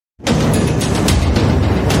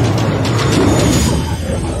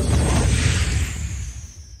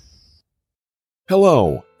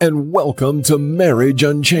Hello, and welcome to Marriage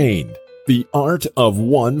Unchained, the art of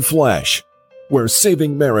one flesh, where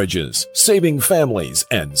saving marriages, saving families,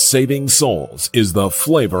 and saving souls is the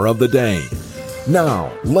flavor of the day.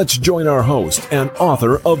 Now, let's join our host and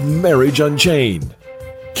author of Marriage Unchained,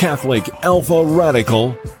 Catholic Alpha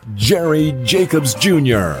Radical, Jerry Jacobs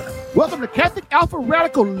Jr. Welcome to Catholic Alpha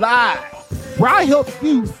Radical Live, where I help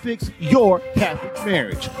you fix your Catholic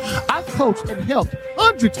marriage. I've coached and helped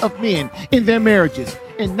hundreds of men in their marriages,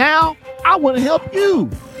 and now I want to help you.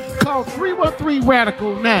 Call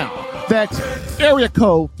 313-RADICAL now. That's area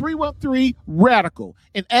code 313-RADICAL,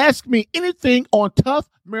 and ask me anything on tough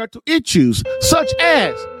marital issues, such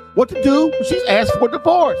as what to do when she's asked for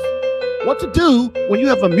divorce, what to do when you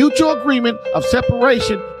have a mutual agreement of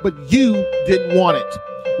separation but you didn't want it,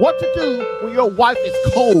 what to do when your wife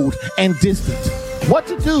is cold and distant, what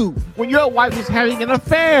to do when your wife is having an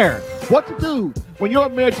affair, what to do when your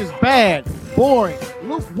marriage is bad, boring,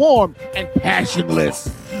 lukewarm, and passionless,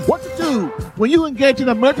 what to do when you engage in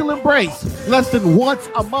a marital embrace less than once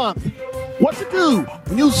a month, what to do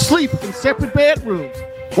when you sleep in separate bedrooms,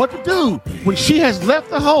 what to do when she has left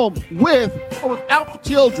the home with or without the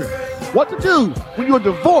children, what to do when you're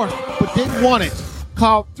divorced but didn't want it.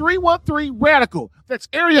 Call 313-RADICAL. That's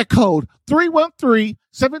area code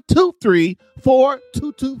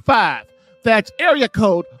 313-723-4225. That's area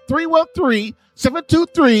code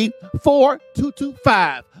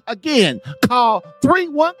 313-723-4225. Again, call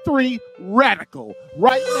 313-RADICAL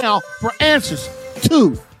right now for answers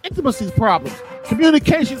to intimacy problems,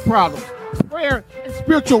 communication problems, prayer and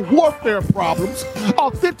spiritual warfare problems,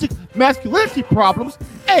 authentic masculinity problems,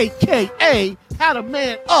 a.k.a. how to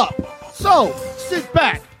man up. So, sit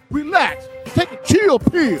back, relax, take a chill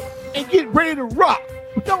pill, and get ready to rock.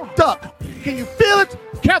 But don't duck. Can you feel it?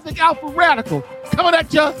 Catholic Alpha Radical coming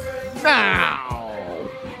at you now.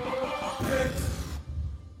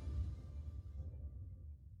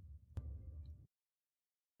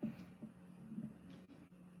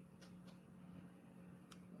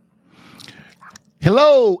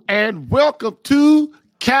 Hello, and welcome to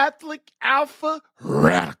Catholic Alpha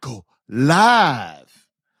Radical Live,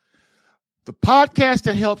 the podcast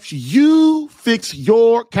that helps you fix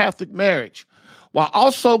your Catholic marriage while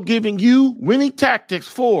also giving you winning tactics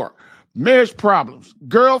for marriage problems,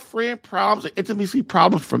 girlfriend problems, and intimacy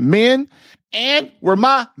problems for men, and where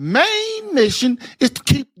my main mission is to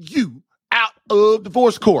keep you out of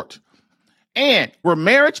divorce court. And where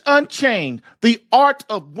Marriage Unchained, the art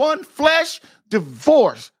of one flesh,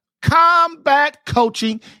 divorce, combat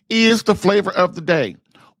coaching is the flavor of the day.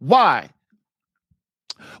 Why?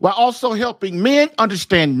 While also helping men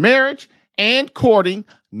understand marriage and courting,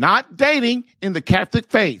 not dating in the Catholic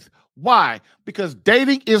faith. Why? Because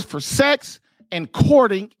dating is for sex and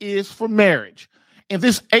courting is for marriage. In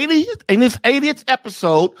this 80th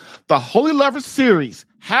episode, the Holy Lovers series,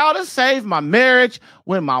 How to Save My Marriage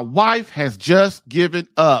When My Wife Has Just Given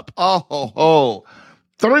Up.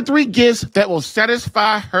 33 gifts that will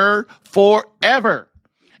satisfy her forever.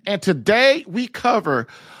 And today we cover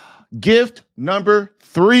gift number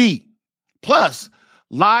 3, plus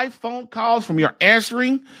live phone calls from your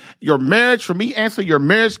answering your marriage, from me answering your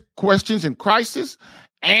marriage questions in crisis,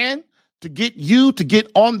 and to get you to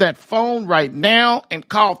get on that phone right now and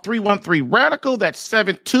call 313-RADICAL. That's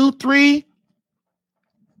 723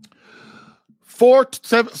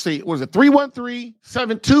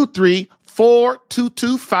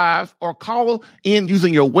 313-723-4225, or call in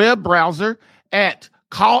using your web browser at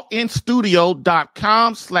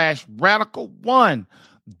callinstudio.com/radical1.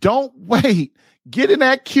 Don't wait. Get in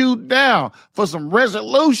that queue now for some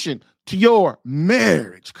resolution to your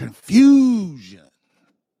marriage confusion.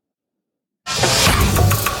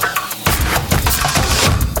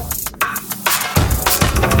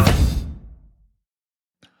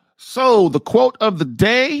 So the quote of the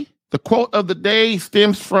day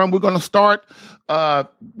stems from, we're going to start, I'm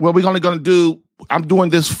doing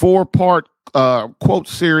this 4-part quote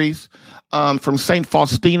series from Saint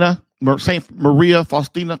Maria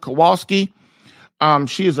Faustina Kowalski.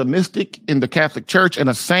 She is a mystic in the Catholic Church and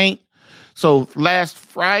a saint. So last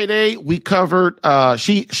Friday we covered,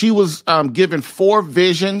 she was given 4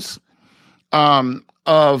 visions of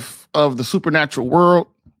the supernatural world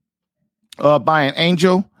by an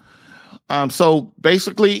angel. So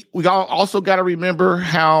basically, we also got to remember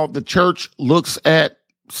how the church looks at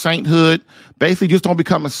sainthood. Basically, just don't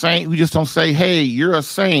become a saint. We just don't say, hey, you're a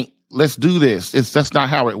saint, let's do this. That's not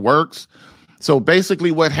how it works. So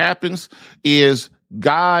basically what happens is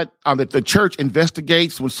that the church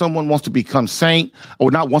investigates when someone wants to become saint, or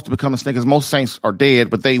not wants to become a saint, because most saints are dead,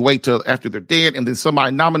 but they wait till after they're dead, and then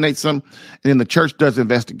somebody nominates them, and then the church does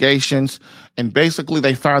investigations, and basically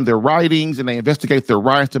they find their writings and they investigate their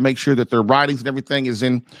writings to make sure that their writings and everything is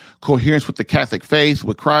in coherence with the Catholic faith,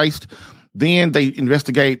 with Christ. Then they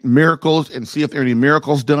investigate miracles and see if there are any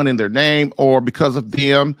miracles done in their name or because of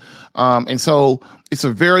them. And so it's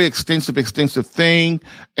a very extensive thing.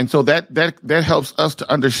 And so that helps us to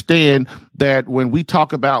understand that when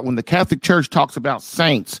the Catholic Church talks about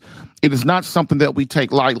saints, it is not something that we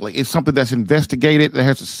take lightly. It's something that's investigated, that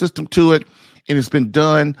has a system to it, and it's been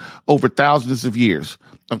done over thousands of years.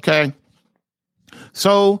 Okay.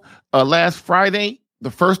 So last Friday,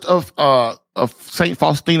 the first of Saint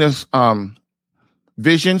Faustina's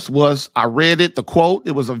visions was, I read it, the quote,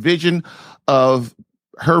 it was a vision of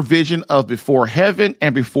her vision of before heaven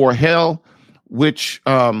and before hell, which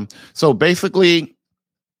so basically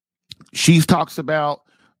she talks about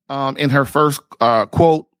in her first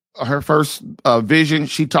quote, her first vision,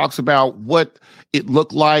 she talks about what it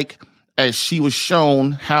looked like as she was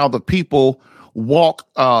shown how the people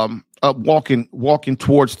walking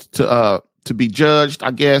towards to be judged, I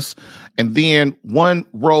guess. And then one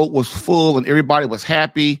row was full and everybody was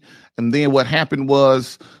happy. And then what happened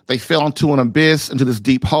was they fell into an abyss, into this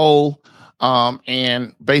deep hole.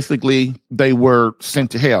 And basically they were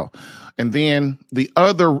sent to hell. And then the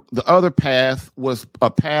other path was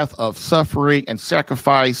a path of suffering and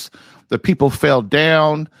sacrifice. The people fell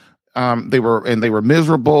down. They were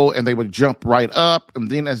miserable, and they would jump right up. And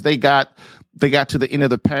then as they got to the end of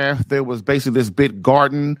the path, there was basically this big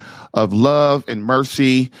garden of love and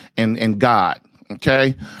mercy and God.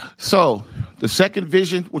 Okay. So the second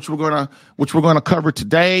vision, which we're going to cover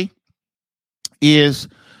today, is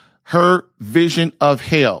her vision of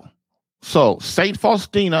hell. So Saint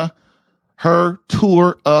Faustina, her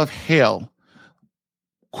tour of hell.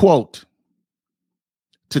 Quote,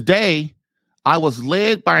 "Today I was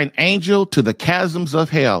led by an angel to the chasms of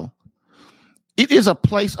hell. It is a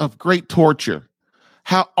place of great torture.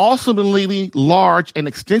 How awesomely large and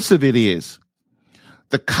extensive it is.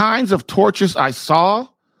 The kinds of tortures I saw,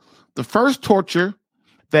 the first torture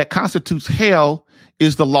that constitutes hell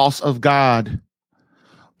is the loss of God.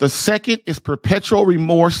 The second is perpetual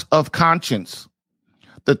remorse of conscience.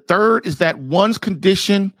 The third is that one's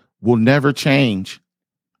condition will never change.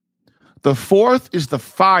 The fourth is the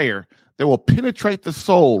fire that will penetrate the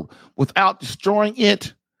soul without destroying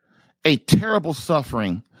it, a terrible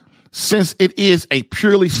suffering, since it is a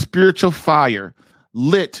purely spiritual fire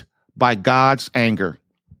lit by God's anger.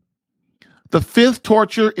 The fifth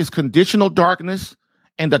torture is conditional darkness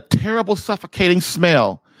and a terrible suffocating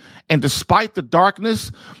smell. And despite the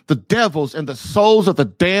darkness, the devils and the souls of the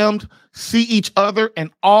damned see each other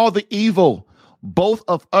and all the evil, both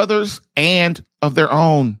of others and of their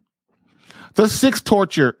own. The sixth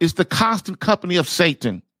torture is the constant company of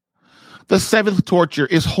Satan. The seventh torture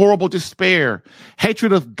is horrible despair,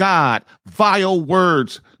 hatred of God, vile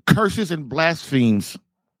words, curses, and blasphemies.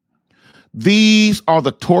 These are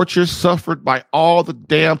the tortures suffered by all the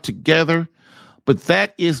damned together, but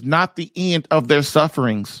that is not the end of their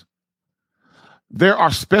sufferings. There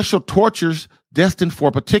are special tortures destined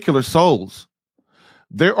for particular souls.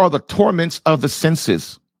 There are the torments of the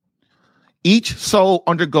senses. Each soul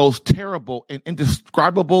undergoes terrible and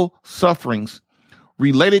indescribable sufferings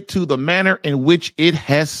related to the manner in which it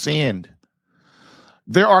has sinned.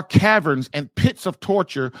 There are caverns and pits of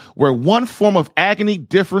torture where one form of agony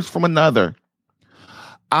differs from another.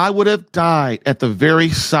 I would have died at the very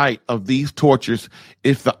sight of these tortures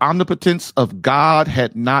if the omnipotence of God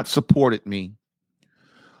had not supported me.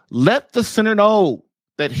 Let the sinner know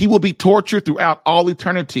that he will be tortured throughout all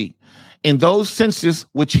eternity in those senses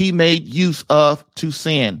which he made use of to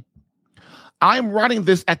sin. I am writing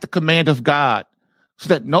this at the command of God, so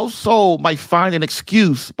that no soul might find an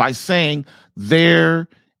excuse by saying, there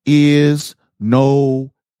is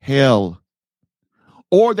no hell,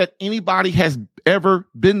 or that anybody has ever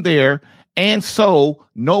been there, and so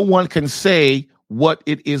no one can say what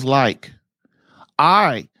it is like.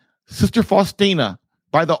 I, Sister Faustina,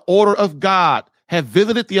 by the order of God, have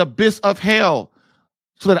visited the abyss of hell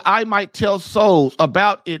so that I might tell souls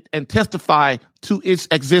about it and testify to its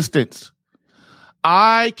existence.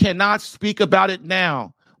 I cannot speak about it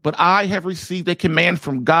now, but I have received a command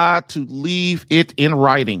from God to leave it in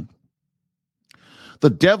writing.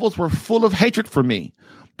 The devils were full of hatred for me,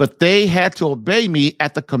 but they had to obey me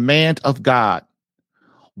at the command of God.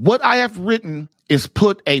 What I have written is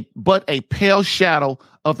but a pale shadow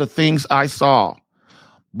of the things I saw.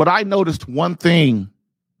 But I noticed one thing,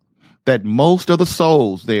 that most of the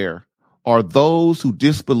souls there are those who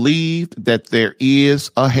disbelieved that there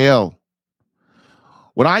is a hell.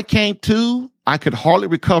 When I came to, I could hardly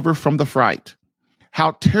recover from the fright.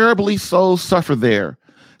 How terribly souls suffer there.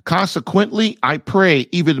 Consequently, I pray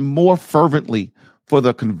even more fervently for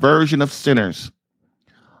the conversion of sinners.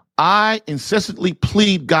 I incessantly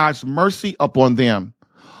plead God's mercy upon them.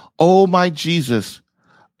 Oh, my Jesus,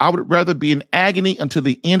 I would rather be in agony until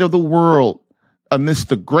the end of the world amidst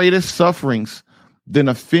the greatest sufferings than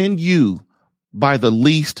offend you by the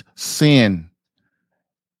least sin.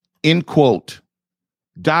 End quote.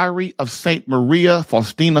 Diary of St. Maria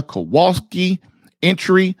Faustina Kowalski,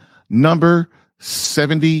 entry number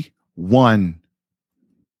 71.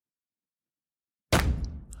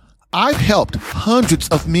 I've helped hundreds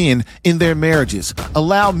of men in their marriages.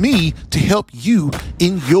 Allow me to help you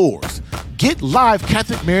in yours. Get live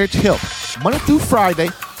Catholic marriage help Monday through Friday,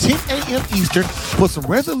 10 a.m. Eastern, for some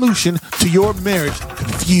resolution to your marriage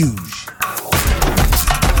confusion.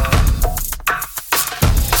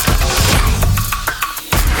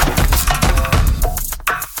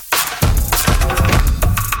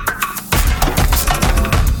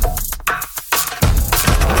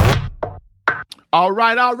 All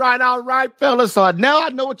right, fellas. So now I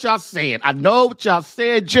know what y'all saying.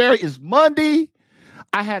 Jerry, it's Monday.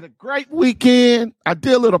 I had a great weekend. I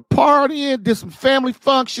did a little partying, did some family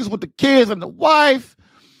functions with the kids and the wife.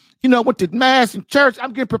 Went to mass and church.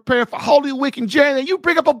 I'm getting prepared for Holy Week. And Jerry, and you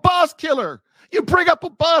bring up a buzz killer.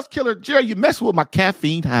 Jerry. You messing with my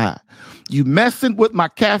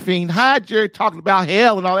caffeine high. Jerry, talking about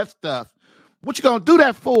hell and all that stuff. What you gonna do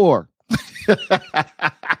that for?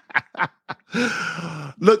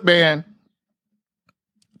 Look, man,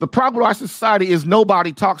 the problem with our society is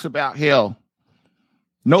nobody talks about hell.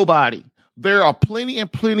 Nobody. There are plenty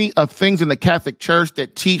of things in the Catholic Church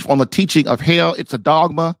that teach on the teaching of hell. It's a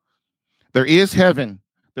dogma. There is heaven.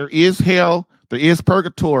 There is hell. There is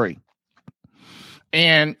purgatory.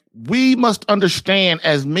 And we must understand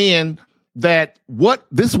as men that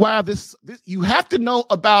you have to know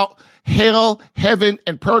about hell, heaven,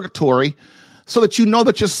 and purgatory so that you know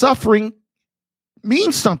that your suffering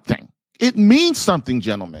means something. It means something,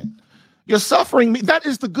 gentlemen. Your suffering, that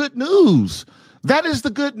is the good news. That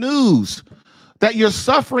you're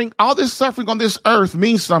suffering, all this suffering on this earth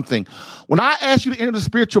means something. When I ask you to enter the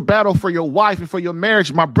spiritual battle for your wife and for your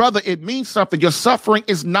marriage, my brother, it means something. Your suffering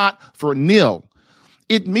is not for nil.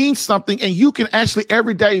 It means something. And you can actually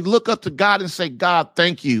every day look up to God and say, God,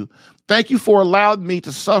 thank you. Thank you for allowing me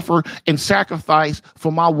to suffer and sacrifice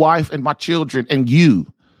for my wife and my children and you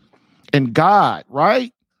and God,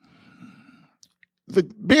 right?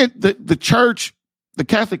 The church, the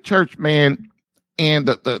Catholic Church, man, and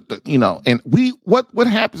what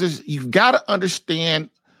happens is you've got to understand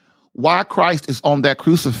why Christ is on that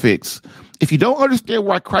crucifix. If you don't understand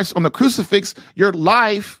why Christ is on the crucifix, your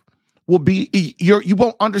life will be, you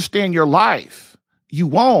won't understand your life. You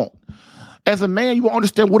won't. As a man, you won't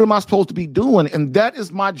understand what am I supposed to be doing? And that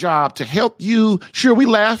is my job, to help you. Sure, we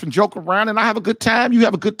laugh and joke around and I have a good time. You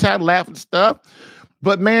have a good time laughing stuff.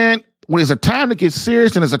 But man, when there's a time to get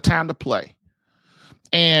serious and there's a time to play.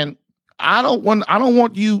 And I don't want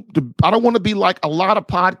to be like a lot of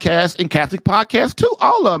podcasts and Catholic podcasts too.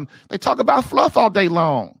 All of them, they talk about fluff all day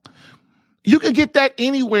long. You can get that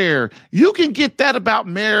anywhere. You can get that about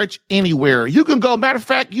marriage anywhere. You can go, matter of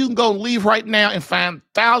fact, you can go leave right now and find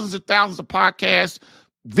thousands and thousands of podcasts,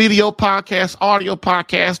 video podcasts, audio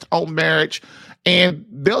podcasts on marriage. And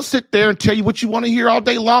they'll sit there and tell you what you want to hear all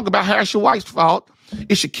day long about how it's your wife's fault.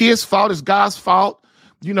 It's your kid's fault. It's God's fault.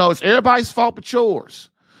 It's everybody's fault but yours.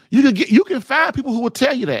 You can find people who will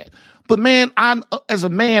tell you that. But man, as a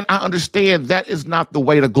man, I understand that is not the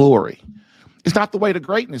way to glory. It's not the way to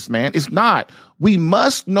greatness, man. It's not. We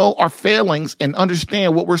must know our failings and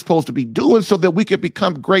understand what we're supposed to be doing so that we can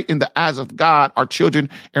become great in the eyes of God, our children,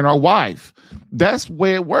 and our wife. That's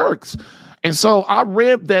where it works. And so I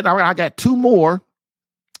read that. I got two more.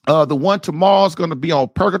 The one tomorrow is going to be on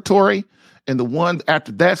purgatory, and the one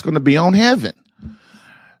after that's going to be on heaven.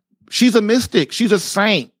 She's a mystic. She's a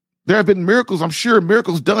saint. There have been miracles, I'm sure,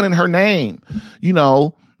 miracles done in her name.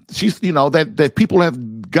 She's, that people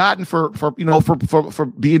have gotten for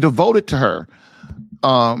being devoted to her.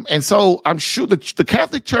 And so I'm sure the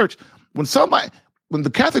Catholic Church, when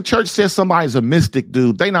the Catholic Church says somebody's a mystic,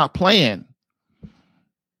 dude, they not playing.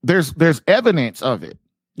 There's evidence of it,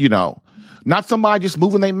 not somebody just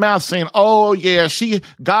moving their mouth saying, oh yeah,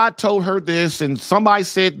 God told her this and somebody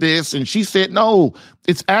said this and she said, no,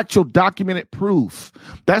 it's actual documented proof.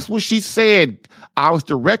 That's what she said. I was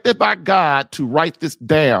directed by God to write this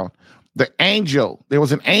down. There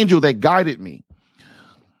was an angel that guided me.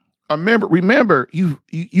 Remember,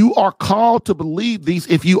 you are called to believe these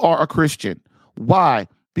if you are a Christian. Why?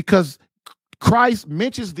 Because Christ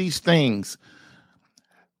mentions these things.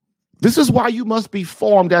 This is why you must be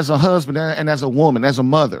formed as a husband and as a woman, as a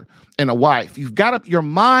mother and a wife. Your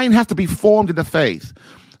mind has to be formed in the faith,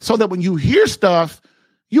 so that when you hear stuff,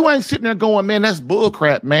 you ain't sitting there going, man, that's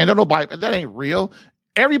bullcrap, man. That ain't real.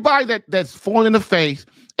 Everybody that's formed in the faith,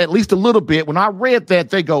 at least a little bit, when I read that,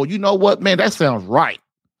 they go, you know what, man, that sounds right.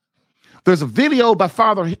 There's a video by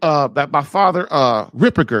Father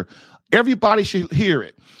Ripperger. Everybody should hear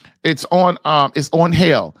it. It's on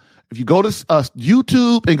Hell. If you go to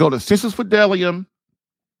YouTube and go to Sensus Fidelium,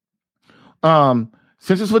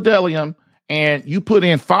 and you put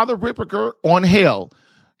in Father Ripperger on Hell,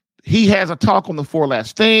 he has a talk on the 4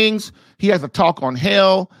 last things. He has a talk on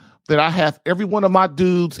hell that I have every one of my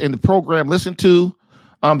dudes in the program listen to.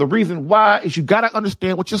 The reason why is you got to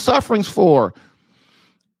understand what your suffering's for.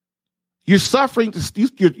 You're suffering.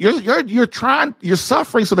 You're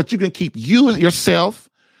suffering so that you can keep yourself,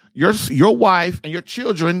 your wife, and your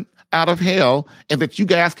children out of hell, and that you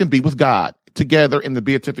guys can be with God together in the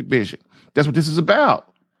beatific vision. That's what this is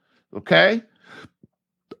about. Okay.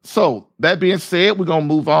 So that being said, we're gonna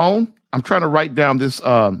move on. I'm trying to write down this.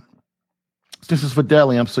 This is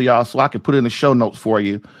Fidelium, so I can put it in the show notes for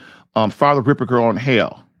you. Father Ripperger on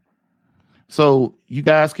hell. So you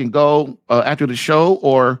guys can go after the show,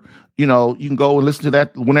 or you can go and listen to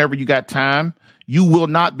that whenever you got time. You will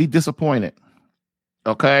not be disappointed.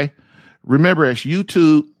 Okay. Remember, it's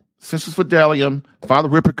YouTube, Sensus Fidelium, Father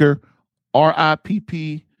Ripperger,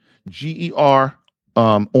 Ripperger,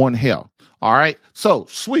 on hell. All right. So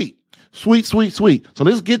sweet. So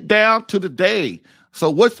let's get down to the day. So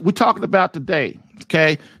what we're talking about today.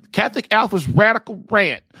 Okay. Catholic Alpha's Radical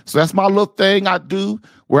Rant. So that's my little thing I do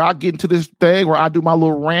where I get into this thing where I do my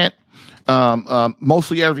little rant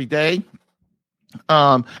mostly every day.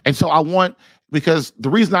 And so because the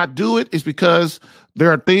reason I do it is because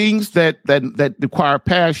there are things that require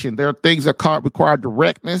passion. There are things that require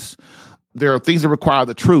directness. There are things that require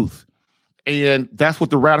the truth. And that's what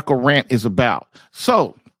the Radical Rant is about.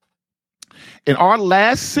 So in our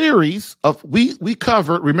last series we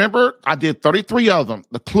covered, remember, I did 33 of them.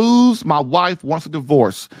 The clues my wife wants a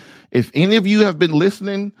divorce. If any of you have been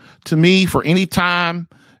listening to me for any time,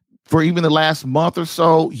 for even the last month or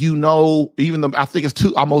so, I think it's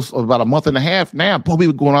almost about a month and a half now.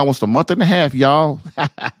 Probably going almost a month and a half, y'all.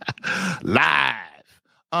 Live.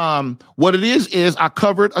 What it is I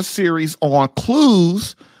covered a series on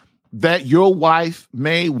clues that your wife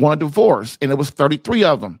may want a divorce, and it was 33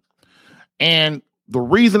 of them. And the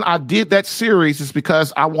reason I did that series is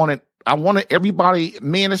because I wanted everybody,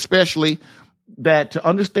 men especially, to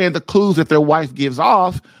understand the clues that their wife gives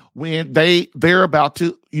off when they're about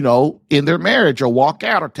to, end their marriage or walk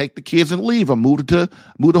out or take the kids and leave them, move to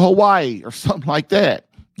Hawaii or something like that,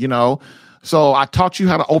 So I taught you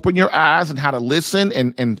how to open your eyes and how to listen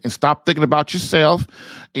and stop thinking about yourself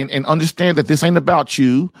and understand that this ain't about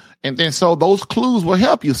you. And then so those clues will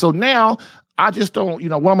help you. So now I just don't,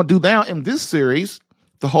 what I'm going to do now in this series,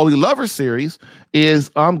 the Holy Lover series,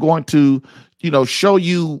 is I'm going to, show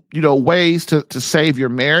you, ways to save your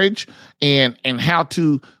marriage and how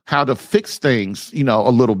to fix things,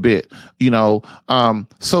 a little bit,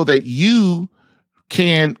 so that you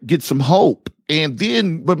can get some hope. And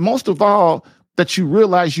then, but most of all, that you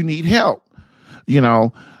realize you need help.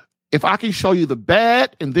 If I can show you the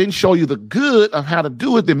bad and then show you the good of how to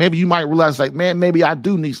do it, then maybe you might realize, like, man, maybe I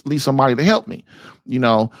do need somebody to help me,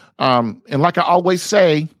 and like I always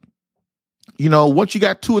say, once you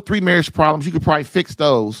got 2 or 3 marriage problems, you could probably fix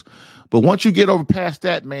those. But once you get over past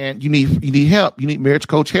that, man, you need help. You need marriage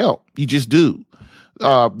coach help. You just do.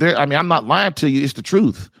 I'm not lying to you. It's the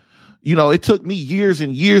truth. It took me years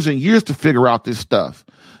and years and years to figure out this stuff.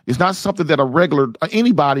 It's not something that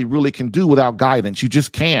anybody really can do without guidance. You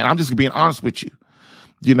just can't. I'm just being honest with you.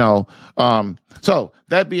 So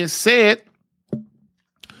that being said,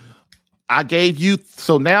 I gave you,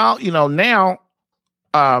 so now,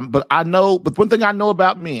 but one thing I know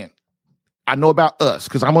about men, I know about us,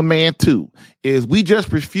 because I'm a man too, is we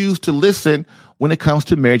just refuse to listen when it comes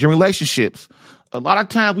to marriage and relationships. A lot of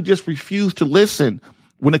times we just refuse to listen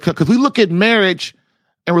because we look at marriage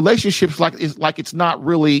and relationships like it's not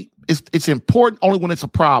really, it's important only when it's a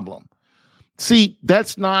problem. See,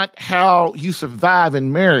 that's not how you survive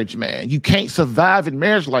in marriage, man. You can't survive in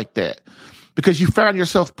marriage like that because you find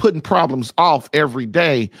yourself putting problems off every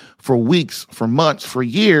day for weeks, for months, for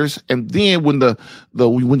years. And then when the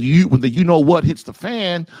what hits the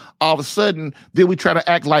fan, all of a sudden, then we try to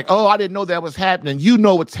act like, oh, I didn't know that was happening. You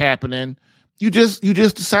know what's happening. You just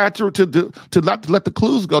decide to not to let the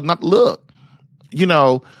clues go, not look.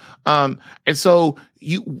 And so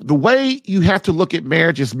the way you have to look at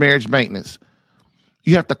marriage is marriage maintenance.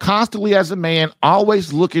 You have to constantly, as a man,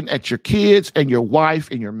 always looking at your kids and your wife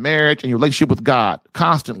and your marriage and your relationship with God.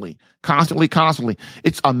 Constantly.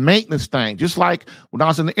 It's a maintenance thing. Just like when I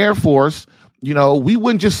was in the Air Force, we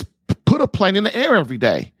wouldn't just put a plane in the air every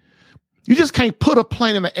day. You just can't put a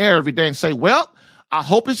plane in the air every day and say, well, I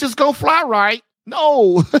hope it's just going to fly right.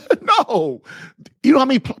 No, no. You know how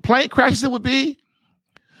many plane crashes it would be?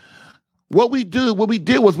 What we did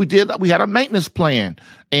was we had a maintenance plan.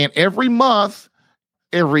 And every month,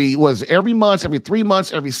 every 3 months,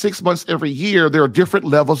 every 6 months, every year, there are different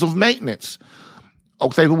levels of maintenance.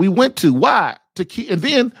 Okay, but we went to why? To keep, and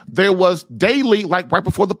then there was daily, like right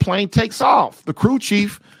before the plane takes off, the crew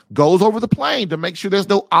chief goes over the plane to make sure there's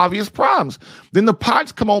no obvious problems. Then the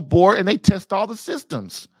pilots come on board and they test all the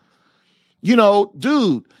systems.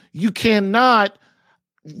 Dude, you cannot.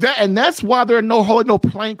 And that's why there are no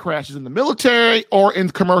plane crashes in the military or in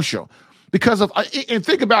commercial. Because of, and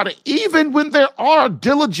think about it, even when there are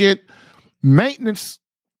diligent maintenance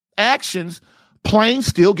actions, planes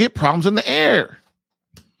still get problems in the air.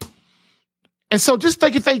 And so just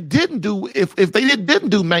think if they didn't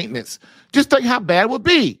do maintenance, just think how bad it would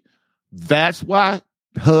be. That's why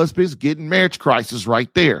husbands get in marriage crisis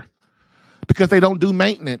right there. Because they don't do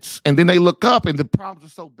maintenance. And then they look up and the problems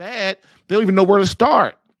are so bad, they don't even know where to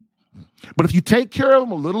start. But if you take care of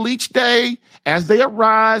them a little each day as they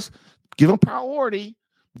arise, give them priority,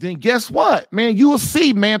 then guess what, man? You will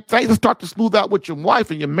see, man, things will start to smooth out with your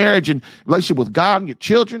wife and your marriage and relationship with God and your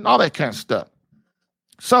children, all that kind of stuff.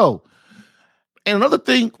 So, and another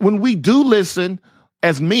thing, when we do listen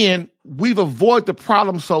as men, we've avoided the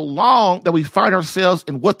problem so long that we find ourselves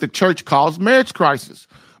in what the church calls marriage crisis,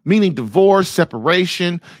 meaning divorce,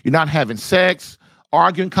 separation, you're not having sex,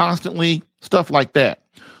 arguing constantly, stuff like that.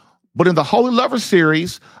 But in the Holy Lover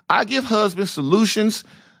series, I give husbands solutions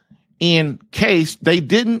in case they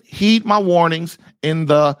didn't heed my warnings in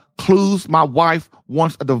the Clues My Wife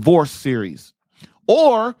Wants a Divorce series.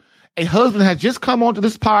 Or a husband has just come onto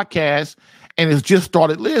this podcast and has just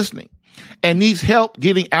started listening and needs help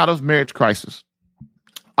getting out of marriage crisis.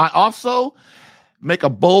 I also make a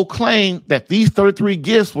bold claim that these 33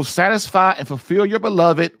 gifts will satisfy and fulfill your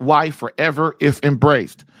beloved wife forever if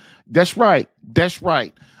embraced. That's right.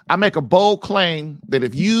 I make a bold claim that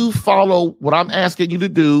if you follow what I'm asking you to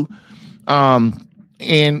do, and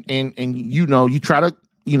you try to,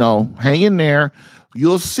 hang in there,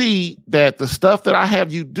 you'll see that the stuff that I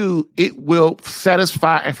have you do, it will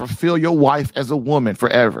satisfy and fulfill your wife as a woman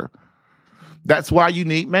forever. That's why you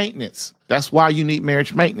need maintenance. That's why you need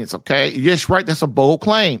marriage maintenance. Okay. Yes, right. That's a bold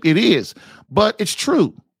claim. It is, but it's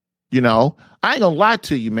true. I ain't gonna lie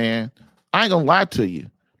to you, man. I ain't gonna lie to you.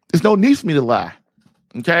 There's no need for me to lie.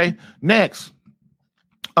 Okay. Next.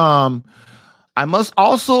 I must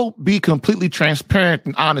also be completely transparent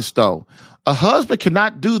and honest, though. A husband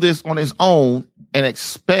cannot do this on his own and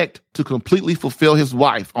expect to completely fulfill his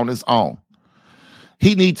wife on his own.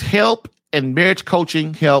 He needs help and marriage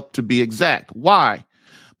coaching help, to be exact. Why?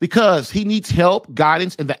 Because he needs help,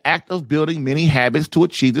 guidance in the act of building many habits to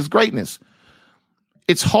achieve this greatness.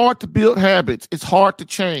 It's hard to build habits. It's hard to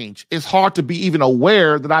change. It's hard to be even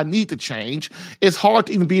aware that I need to change. It's hard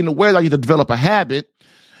to even be aware that I need to develop a habit.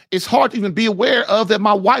 It's hard to even be aware of that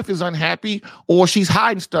my wife is unhappy or she's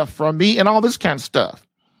hiding stuff from me and all this kind of stuff.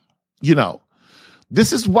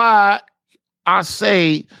 This is why I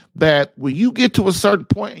say that when you get to a certain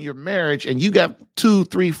point in your marriage and you got 2,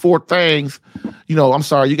 3, 4 things, you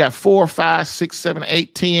got 4, 5, 6, 7,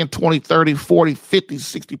 8, 10, 20, 30, 40, 50,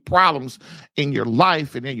 60 problems in your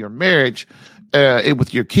life and in your marriage, and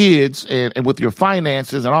with your kids and with your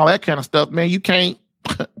finances and all that kind of stuff, man, you can't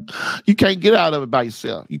get out of it by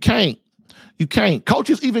yourself. You can't.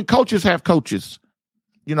 Even coaches have coaches.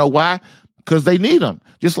 You know why? Because they need them.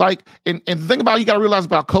 Just like, and the thing about it, you got to realize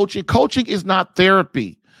about coaching is not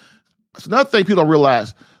therapy. It's another thing people don't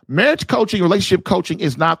realize. Marriage coaching, relationship coaching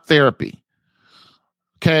is not therapy.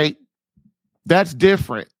 Okay? That's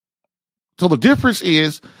different. So the difference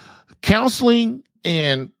is counseling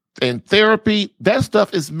and therapy, that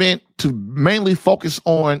stuff is meant to mainly focus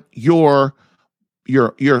on your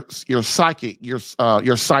psyche,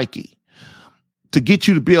 your psyche, to get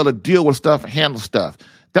you to be able to deal with stuff and handle stuff.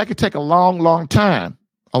 That could take a long, long time.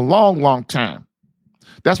 A long, long time.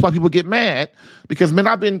 That's why people get mad, because man,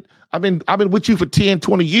 I've been with you for 10,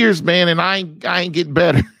 20 years, man, and I ain't getting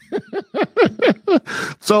better.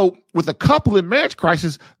 So with a couple in marriage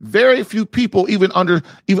crisis, very few people even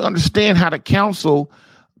understand how to counsel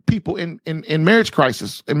people in marriage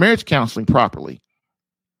crisis and marriage counseling properly.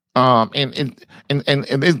 And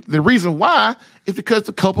the reason why is because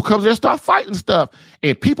the couple comes there and start fighting stuff.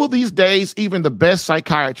 And people these days, even the best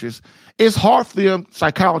psychiatrists, it's hard for them,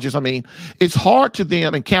 psychologists, it's hard to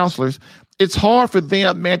them and counselors. It's hard for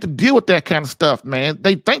them, man, to deal with that kind of stuff, man.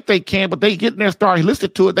 They think they can, but they get in there and start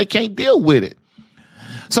listening to it. They can't deal with it.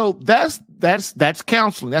 So that's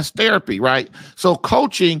counseling. That's therapy, right? So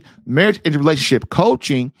coaching, marriage and relationship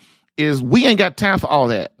coaching is we ain't got time for all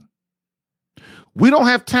that. We don't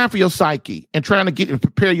have time for your psyche and trying to get and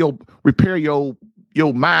repair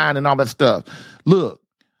your mind and all that stuff. Look,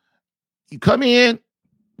 you come in,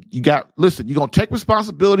 you're going to take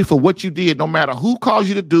responsibility for what you did, no matter who calls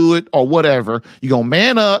you to do it or whatever. You're going to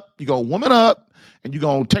man up, you're going to woman up, and you're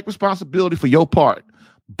going to take responsibility for your part.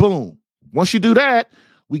 Boom. Once you do that,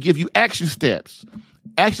 we give you action steps.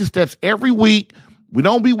 Action steps every week. We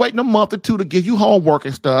don't be waiting a month or two to give you homework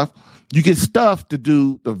and stuff. You get stuff to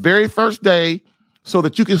do the very first day so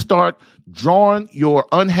that you can start drawing your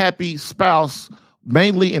unhappy spouse,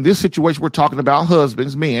 mainly in this situation, we're talking about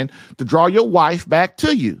husbands, men, to draw your wife back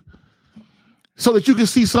to you so that you can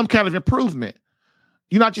see some kind of improvement.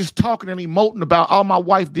 You're not just talking and emoting about, oh, my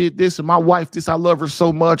wife did this and my wife this, I love her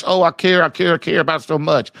so much. Oh, I care about her so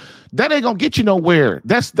much. That ain't going to get you nowhere.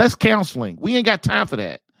 That's counseling. We ain't got time for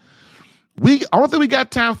that. I don't think we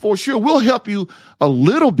got time for, sure, we'll help you a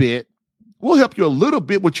little bit. We'll help you a little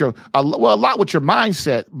bit with a lot with your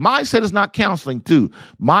mindset. Mindset is not counseling too.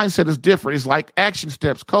 Mindset is different. It's like action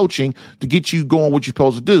steps coaching to get you going what you're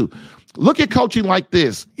supposed to do. Look at coaching like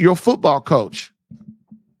this. You're a football coach.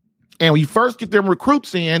 And when you first get them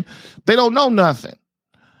recruits in, they don't know nothing.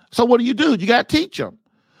 So what do? You got to teach them.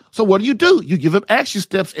 So what do? You give them action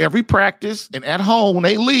steps every practice and at home when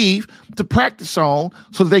they leave to practice on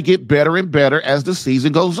so that they get better and better as the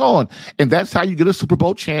season goes on. And that's how you get a Super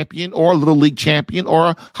Bowl champion or a Little League champion or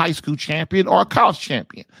a high school champion or a college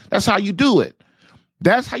champion. That's how you do it.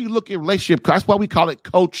 That's how you look at relationship. That's why we call it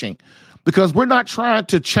coaching, because we're not trying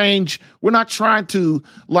to change. We're not trying to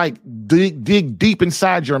like dig deep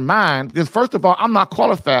inside your mind. Because first of all, I'm not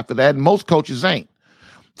qualified for that. And most coaches ain't.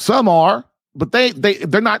 Some are. But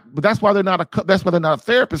they're not. But that's why they're not a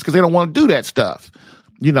therapist, because they don't want to do that stuff.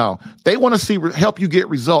 You know, they want to help you get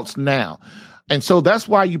results now, and so that's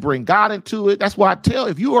why you bring God into it. That's why I tell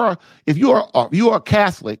if you are a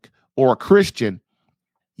Catholic or a Christian,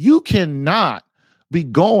 you cannot be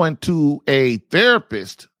going to a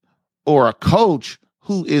therapist or a coach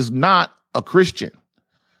who is not a Christian.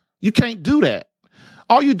 You can't do that.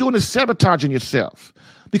 All you're doing is sabotaging yourself,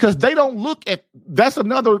 because they don't look at that's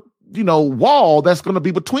another wall that's going to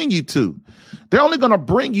be between you two. They're only going to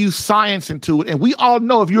bring you science into it. And we all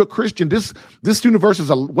know if you're a Christian, this universe is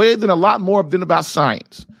a lot more than about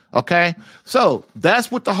science. Okay. So that's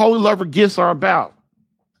what the Holy Lover gifts are about,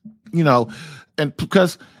 and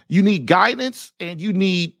because you need guidance and you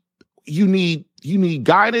need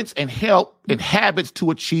guidance and help and habits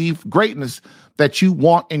to achieve greatness that you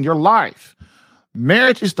want in your life.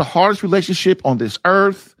 Marriage is the hardest relationship on this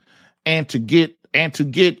earth, and to get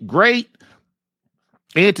great.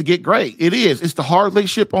 It is. It's the hardest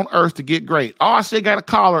relationship on earth to get great. Oh, I said got a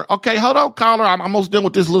caller. Okay, hold on, caller. I'm almost done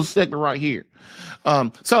with this little segment right here.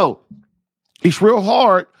 So it's real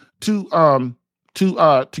hard to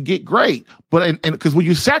get great, but and because when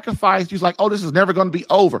you sacrifice, you're like, oh, this is never going to be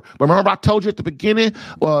over. But remember, I told you at the beginning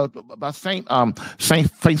about Saint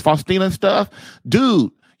Faustina and stuff,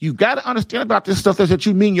 dude. You got to understand about this stuff is that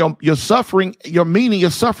you mean your suffering, your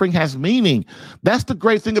suffering has meaning. That's the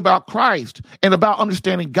great thing about Christ and about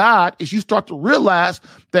understanding God is you start to realize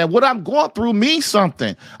that what I'm going through means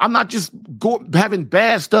something. I'm not just having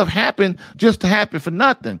bad stuff happen just to happen for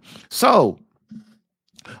nothing. So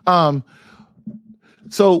what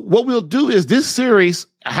we'll do is this series,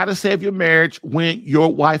 How to Save Your Marriage When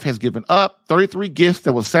Your Wife Has Given Up, 33 gifts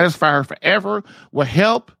that will satisfy her forever, will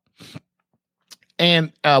help.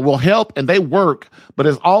 And they work, but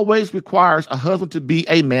as always requires a husband to be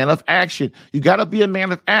a man of action. You got to be a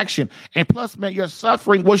man of action. And plus, man, you're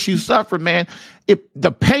suffering what you suffer, man.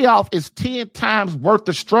 The payoff is 10 times worth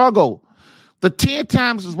the struggle. The 10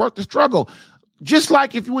 times is worth the struggle. Just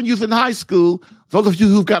like when you was in high school, those of you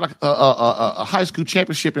who've got a high school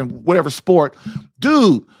championship in whatever sport,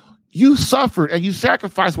 dude, you suffered and you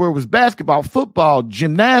sacrificed, where it was basketball, football,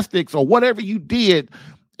 gymnastics, or whatever you did.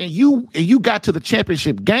 And you got to the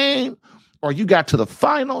championship game, or you got to the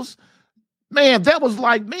finals, man, that was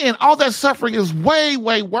like, man, all that suffering is way,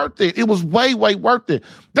 way worth it. It was way, way worth it.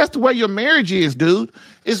 That's the way your marriage is, dude.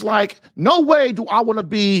 It's like, no way do I want to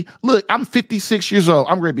be, look, I'm 56 years old.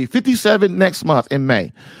 I'm going to be 57 next month in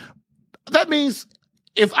May. That means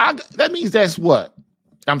that means that's what?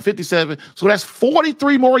 I'm 57. So that's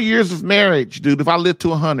 43 more years of marriage, dude. If I live to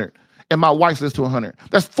 100 and my wife lives to 100,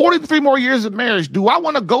 that's 43 more years of marriage. Do I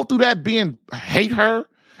want to go through that hate her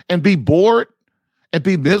and be bored and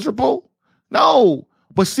be miserable? No.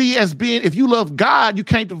 But see, if you love God, you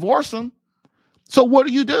can't divorce him. So what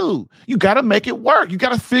do? You got to make it work. You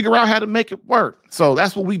got to figure out how to make it work. So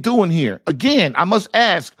that's what we doing here. Again, I must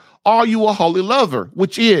ask, are you a holy lover?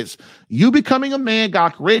 Which is you becoming a man God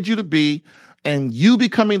created you to be, and you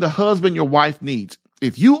becoming the husband your wife needs.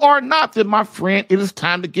 If you are not, then my friend, it is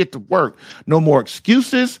time to get to work. No more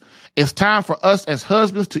excuses. It's time for us as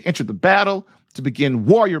husbands to enter the battle, to begin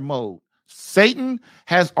warrior mode. Satan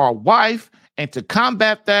has our wife, and to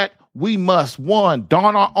combat that, we must, 1,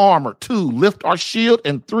 don our armor, 2, lift our shield,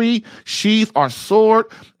 and 3, sheathe our sword,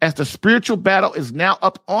 as the spiritual battle is now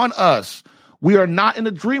up on us. We are not in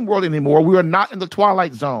the dream world anymore. We are not in the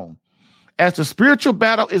twilight zone. As the spiritual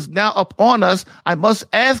battle is now upon us, I must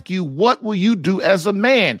ask you, what will you do as a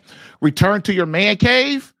man? Return to your man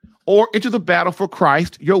cave or into the battle for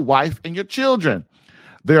Christ, your wife, and your children?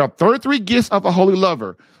 There are 33 gifts of a holy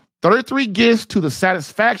lover, 33 gifts to the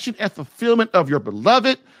satisfaction and fulfillment of your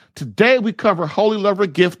beloved. Today we cover holy lover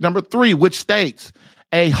gift number 3, which states,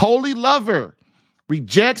 a holy lover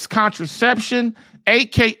rejects contraception,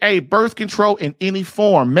 aka birth control in any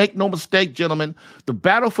form. Make no mistake, gentlemen, the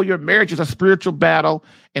battle for your marriage is a spiritual battle.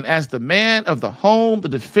 And as the man of the home, the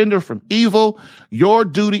defender from evil, your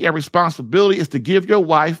duty and responsibility is to give your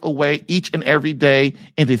wife away each and every day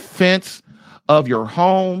in defense of your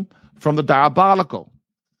home from the diabolical.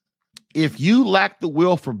 If you lack the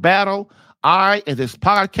will for battle, I, in this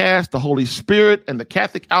podcast, the Holy Spirit, and the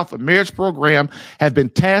Catholic Alpha Marriage Program have been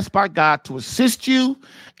tasked by God to assist you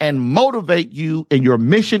and motivate you in your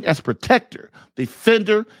mission as protector,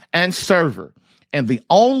 defender, and server. And the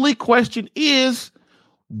only question is,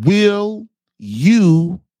 will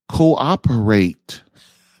you cooperate?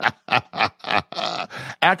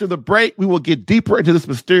 After the break, we will get deeper into this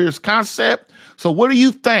mysterious concept. So what do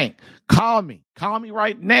you think? Call me. Call me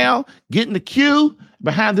right now. Get in the queue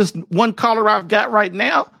behind this one caller I've got right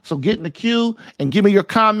now. So get in the queue and give me your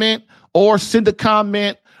comment, or send a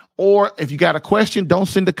comment. Or if you got a question, don't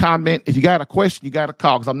send a comment. If you got a question, you got to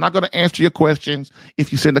call, because I'm not going to answer your questions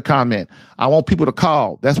if you send a comment. I want people to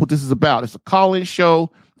call. That's what this is about. It's a call-in show.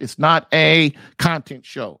 It's not a content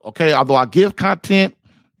show. Okay. Although I give content,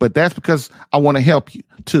 but that's because I want to help you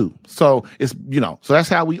too. So it's, so that's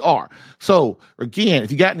how we are. So again,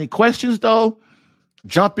 if you got any questions though,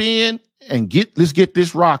 jump in and let's get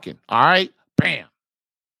this rocking. All right. Bam.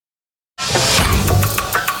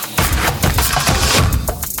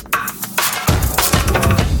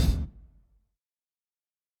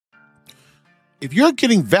 If you're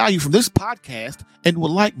getting value from this podcast and would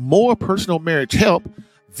like more personal marriage help,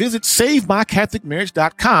 visit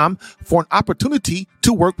SaveMyCatholicMarriage.com for an opportunity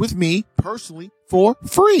to work with me personally for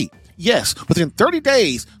free. Yes, within 30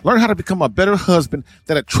 days, learn how to become a better husband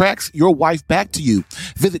that attracts your wife back to you.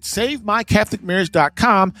 Visit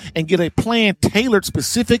SaveMyCatholicMarriage.com and get a plan tailored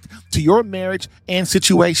specific to your marriage and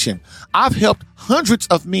situation. I've helped hundreds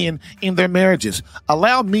of men in their marriages.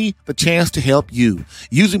 Allow me the chance to help you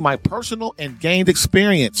using my personal and gained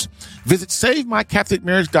experience. Visit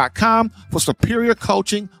SaveMyCatholicMarriage.com for superior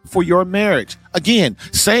coaching for your marriage. Again,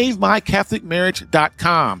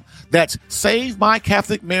 SaveMyCatholicMarriage.com. That's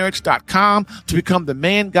SaveMyCatholicMarriage.com to become the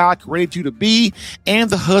man God created you to be and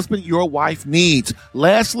the husband your wife needs.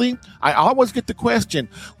 Lastly, I always get the question,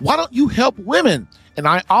 why don't you help women? And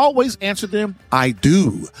I always answer them, I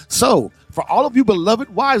do. So, for all of you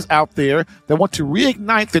beloved wives out there that want to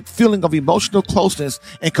reignite that feeling of emotional closeness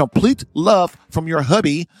and complete love from your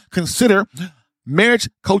hubby, consider marriage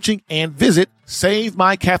coaching and visit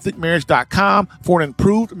SaveMyCatholicMarriage.com for an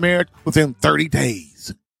improved marriage within 30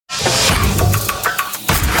 days.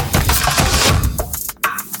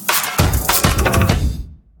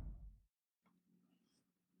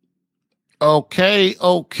 Okay.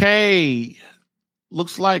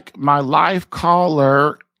 Looks like my live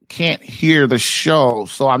caller can't hear the show.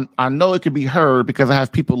 So I know it could be heard because I have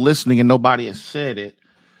people listening and nobody has said it.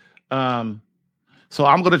 So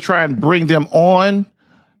I'm going to try and bring them on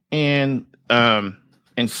and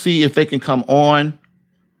see if they can come on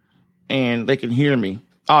and they can hear me.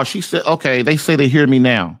 Oh, she said, okay. They say they hear me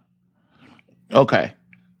now. Okay.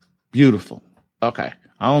 Beautiful. Okay.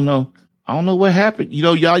 I don't know what happened.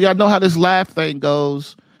 Y'all know how this laugh thing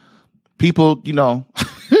goes. People,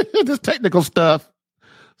 this technical stuff.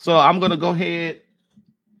 So I'm going to go ahead.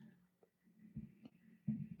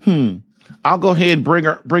 I'll go ahead and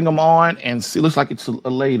bring them on and see. Looks like it's a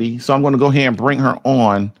lady. So I'm going to go ahead and bring her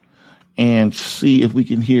on and see if we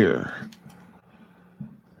can hear.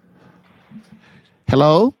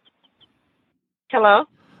 Hello? Hello?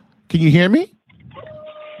 Can you hear me?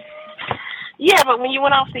 Yeah, but when you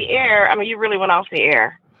went off the air, I mean, you really went off the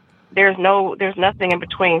air. There's nothing in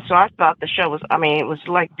between. So I thought the show was, it was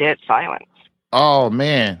like dead silence. Oh,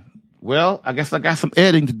 man. Well, I guess I got some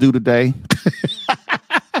editing to do today.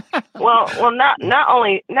 Well, not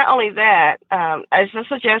only that. As a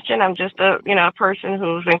suggestion, I'm just a person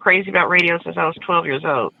who's been crazy about radio since I was 12 years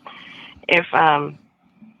old. If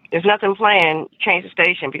there's nothing playing, change the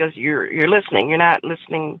station because you're listening. You're not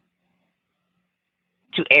listening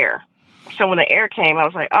to air. So when the air came, I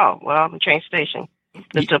was like, oh, well, I'm going to change station.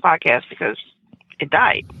 Listen to a podcast because it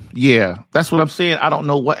died. Yeah, that's what I'm saying. I don't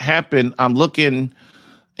know what happened. I'm looking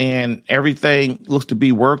and everything looks to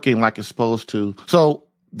be working like it's supposed to. So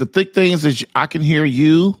the thick things is I can hear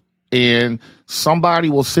you and somebody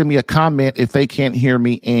will send me a comment if they can't hear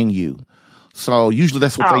me and you. So usually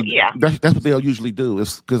that's what that's what they'll usually do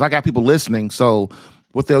is because I got people listening. So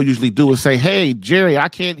what they'll usually do is say, hey, Jerry, I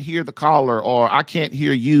can't hear the caller or I can't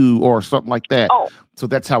hear you or something like that. Oh. So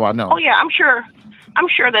that's how I know. Oh, yeah, I'm sure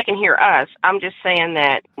they can hear us. I'm just saying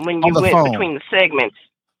that when you went between the segments.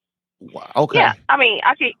 Wow. Okay. Yeah,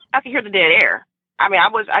 I could hear the dead air. I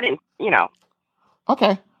didn't.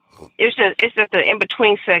 Okay. It's just the in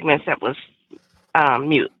between segments that was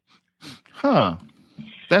mute. Huh.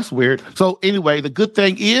 That's weird. So anyway, the good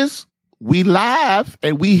thing is we live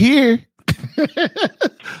and we here.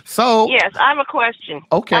 So yes, I have a question.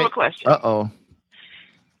 Okay. I have a question. Uh-oh.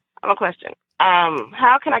 I have a question.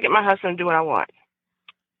 How can I get my husband to do what I want?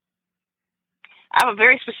 I have a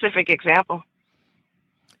very specific example.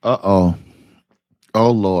 Uh-oh.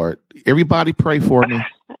 Oh, Lord. Everybody pray for me.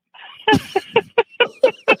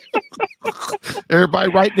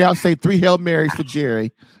 Everybody right now say 3 Hail Marys for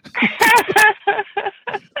Jerry.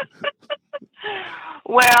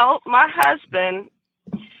 Well, my husband,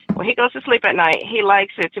 when he goes to sleep at night, he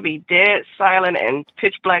likes it to be dead, silent, and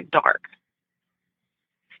pitch black dark.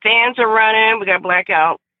 Fans are running. We got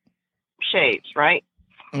blackout shades, right?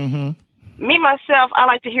 Mm-hmm. Me, myself, I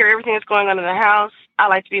like to hear everything that's going on in the house. I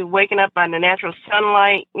like to be waking up by the natural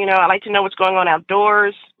sunlight. I like to know what's going on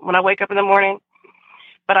outdoors when I wake up in the morning.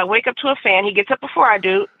 But I wake up to a fan. He gets up before I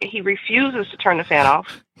do. He refuses to turn the fan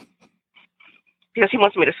off because he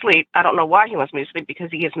wants me to sleep. I don't know why he wants me to sleep because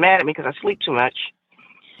he gets mad at me because I sleep too much.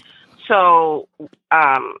 So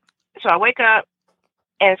I wake up,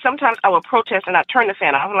 and sometimes I will protest and not turn the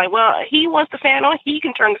fan off. I'm like, well, he wants the fan on. He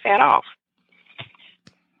can turn the fan off.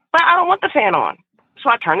 But I don't want the fan on. So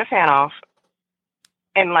I turn the fan off.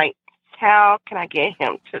 And, how can I get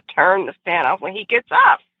him to turn the fan off when he gets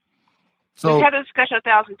up? So we've had this discussion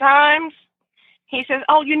 1,000 times. He says,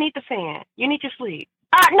 oh, you need the fan. You need to sleep.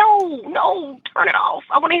 No, turn it off.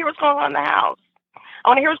 I want to hear what's going on in the house. I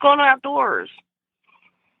want to hear what's going on outdoors.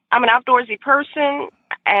 I'm an outdoorsy person,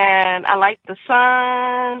 and I like the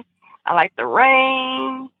sun. I like the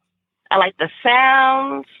rain. I like the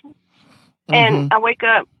sounds. Mm-hmm. And I wake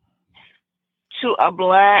up to a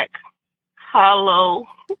black, hollow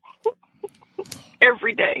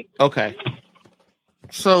every day. Okay.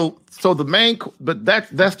 So but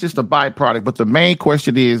that's just a byproduct. But the main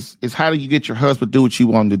question is how do you get your husband to do what you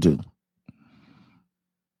want him to do?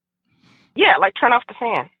 Yeah, turn off the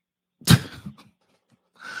fan.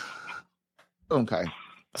 Okay.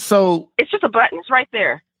 So it's just a button. It's right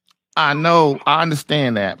there. I know. I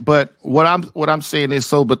understand that. But what I'm saying is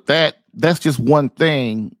but that's just one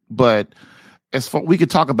thing. But we could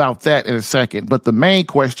talk about that in a second. But the main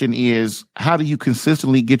question is how do you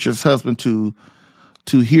consistently get your husband to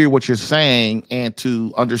hear what you're saying and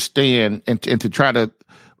to understand and to try to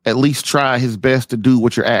at least try his best to do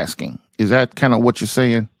what you're asking? Is that kind of what you're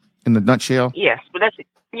saying in the nutshell? Yes,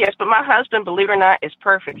 but my husband, believe it or not, is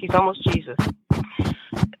perfect. He's almost Jesus.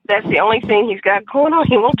 That's the only thing he's got going on.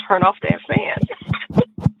 He won't turn off that fan.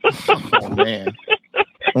 Oh, man.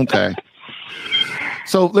 Okay.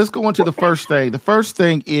 So let's go into the first thing. The first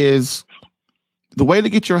thing is the way to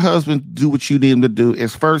get your husband to do what you need him to do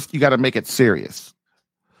is first you got to make it serious.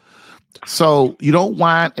 So you don't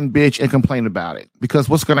whine and bitch and complain about it because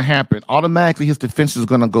what's going to happen? Automatically his defense is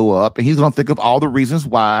going to go up and he's going to think of all the reasons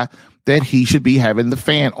why that he should be having the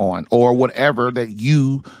fan on or whatever that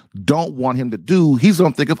you don't want him to do. He's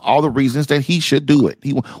going to think of all the reasons that he should do it.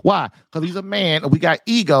 Why? Because he's a man and we got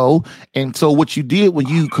ego. And so what you did when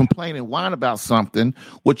you complain and whine about something,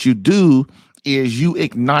 what you do is you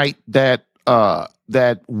ignite that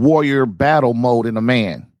warrior battle mode in a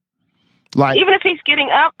man. Even if he's getting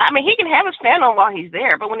up, he can have his fan on while he's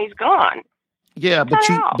there, but when he's gone. Yeah,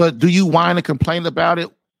 but do you whine and complain about it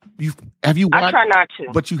Have you watched? I try not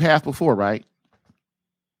to. But you have before, right?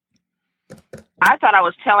 I thought I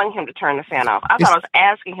was telling him to turn the fan off. I thought I was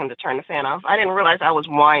asking him to turn the fan off. I didn't realize I was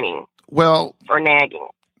whining. Well, or nagging.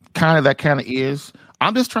 That kind of is.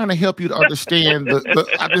 I'm just trying to help you to understand.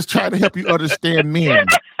 I'm just trying to help you understand men.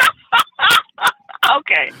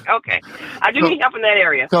 Okay. I do need help in that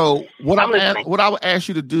area. So what I would ask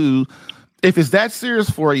you to do, if it's that serious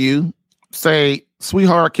for you, say,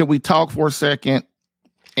 sweetheart, can we talk for a second?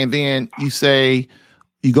 And then you say,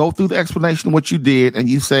 you go through the explanation of what you did, and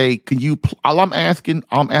you say, can you? I'm asking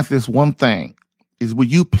this one thing: is will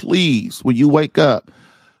you please, when you wake up,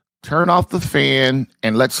 turn off the fan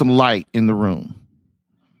and let some light in the room?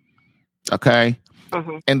 Okay,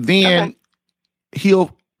 and then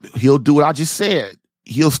he'll do what I just said.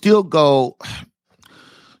 He'll still go,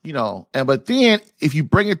 but then if you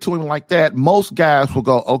bring it to him like that, most guys will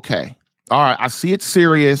go, okay, all right, I see it's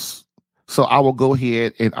serious, so I will go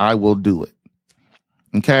ahead and I will do it.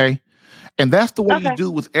 Okay. And that's the way you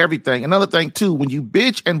do with everything. Another thing too, when you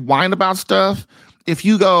bitch and whine about stuff, if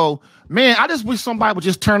you go, man, I just wish somebody would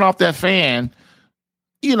just turn off that fan.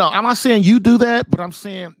 I'm not saying you do that, but I'm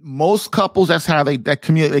saying most couples, that's how they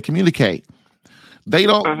communicate. They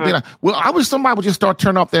don't, well, I wish somebody would just start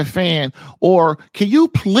turning off that fan, or can you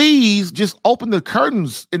please just open the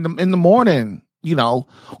curtains in the morning,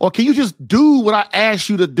 or can you just do what I asked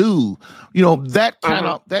you to do? That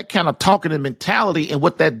kind of talking and mentality. And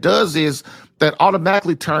what that does is that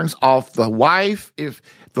automatically turns off the wife if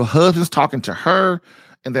the husband's talking to her,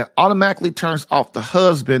 and that automatically turns off the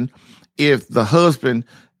husband if the husband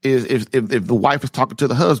if the wife is talking to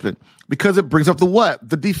the husband, because it brings up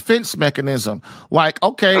the defense mechanism. Like,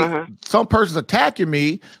 okay, some person's attacking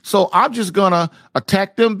me, so I'm just gonna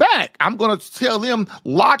attack them back. I'm gonna tell them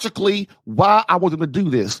logically why I want them to do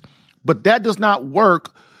this. But that does not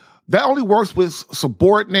work. That only works with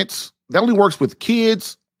subordinates. That only works with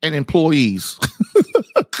kids and employees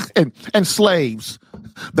and slaves.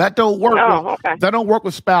 That don't work. That don't work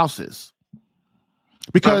with spouses.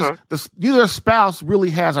 Because neither spouse really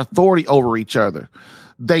has authority over each other.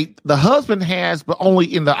 The husband has, but only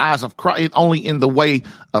in the eyes of Christ, only in the way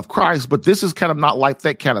of Christ. But this is kind of not like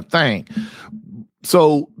that kind of thing.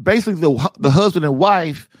 So basically, the husband and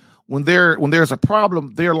wife, when there's a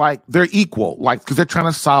problem, they're equal, because they're trying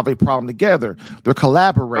to solve a problem together. They're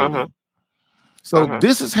collaborating. So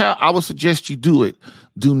this is how I would suggest you do it.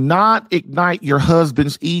 Do not ignite your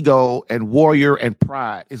husband's ego and warrior and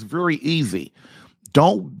pride. It's very easy.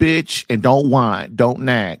 Don't bitch and don't whine. Don't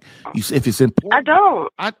nag. If it's important, I don't.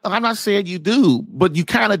 I'm not saying you do, but you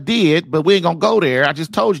kind of did. But we ain't gonna go there. I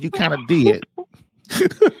just told you kind of did.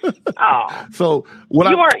 So what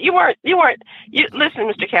you weren't. Listen,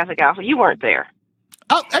 Mr. Catholic Alpha, you weren't there.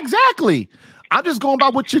 Oh, exactly. I'm just going by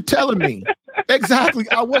what you're telling me. Exactly.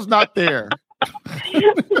 I was not there.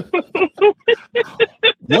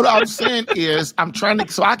 What I'm saying is, I'm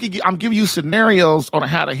giving you scenarios on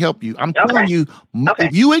how to help you. I'm telling you,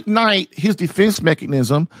 if you ignite his defense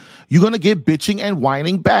mechanism, you're going to get bitching and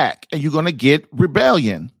whining back, and you're going to get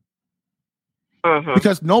rebellion.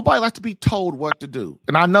 Because nobody likes to be told what to do.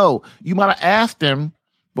 And I know you might have asked him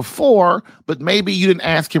before, but maybe you didn't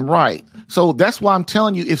ask him right. So that's why I'm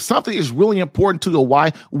telling you, if something is really important to your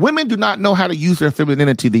wife, women do not know how to use their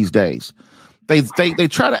femininity these days. They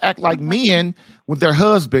try to act like men with their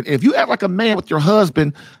husband. If you act like a man with your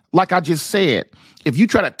husband, like I just said, if you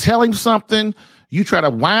try to tell him something, you try to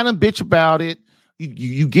whine and bitch about it,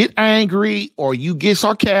 you get angry or you get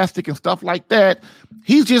sarcastic and stuff like that,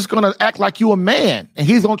 he's just going to act like you a man, and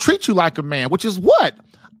he's going to treat you like a man, which is what?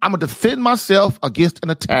 I'm going to defend myself against an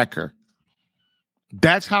attacker.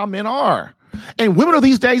 That's how men are. And women are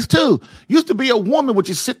these days too. Used to be a woman would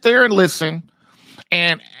just sit there and listen,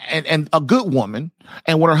 and a good woman.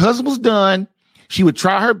 And when her husband was done, she would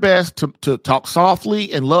try her best to talk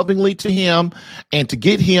softly and lovingly to him and to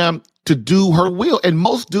get him to do her will. And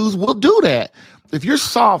most dudes will do that. If you're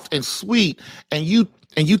soft and sweet and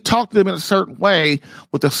you talk to them in a certain way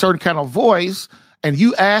with a certain kind of voice, and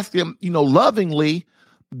you ask them, lovingly,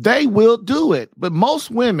 they will do it. But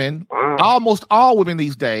most women, almost all women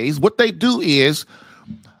these days, what they do is,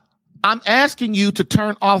 I'm asking you to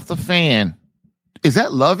turn off the fan. Is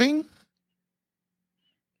that loving?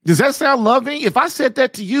 Does that sound loving? If I said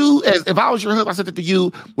that to you, as if I was your husband, I said that to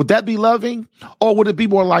you, would that be loving? Or would it be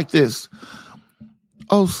more like this?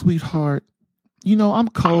 Oh, sweetheart, I'm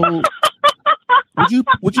cold.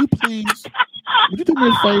 Would you please, would you do me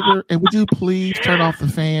a favor, and would you please turn off the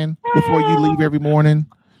fan before you leave every morning?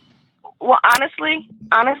 Well, honestly,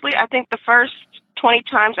 I think the first 20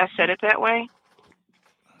 times I said it that way.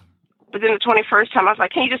 But then the 21st time I was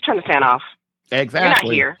like, can you just turn the fan off?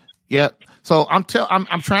 Exactly. You're not here. Yep. So I'm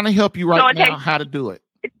trying to help you right now how to do it.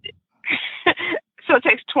 So it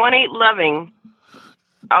takes 20 loving.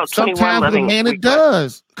 Oh, 21 sometimes loving. With a man it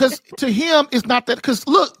does. Because to him, it's not that. Because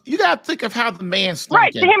look, you got to think of how the man's thinking.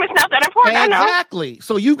 Right. To him, it's not that important. Exactly.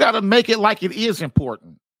 So you got to make it like it is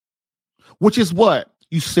important. Which is what?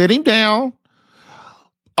 You sit him down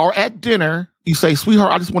or at dinner, you say,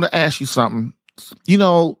 sweetheart, I just want to ask you something. You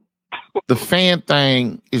know, the fan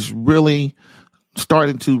thing is really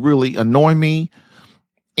starting to really annoy me.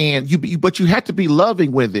 And but you have to be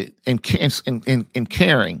loving with it and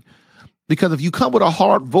caring. Because if you come with a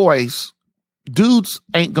hard voice, dudes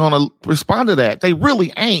ain't going to respond to that. They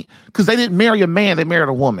really ain't, because they didn't marry a man. They married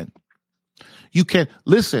a woman. You can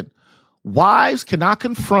listen. Wives cannot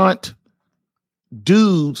confront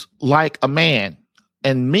dudes like a man,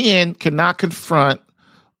 and men cannot confront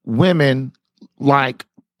women like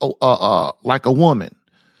a woman.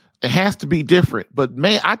 It has to be different. But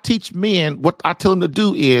man, I teach men, what I tell them to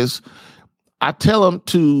do is I tell them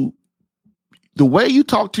the way you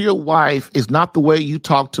talk to your wife is not the way you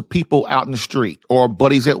talk to people out in the street or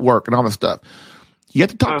buddies at work and all that stuff. You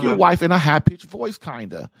have to talk to your wife in a high-pitched voice,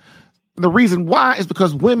 kind of. The reason why is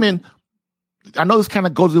because women, I know this kind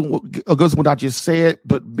of goes with what I just said,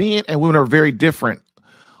 but men and women are very different.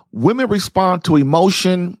 Women respond to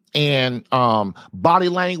emotion and body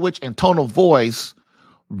language and tone of voice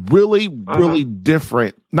really, really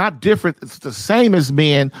different. Not different. It's the same as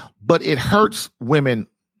men, but it hurts women.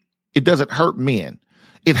 It doesn't hurt men.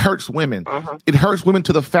 It hurts women. It hurts women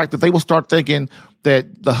to the fact that they will start thinking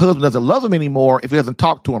that the husband doesn't love them anymore if he doesn't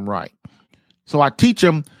talk to them right. So I teach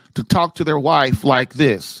them to talk to their wife like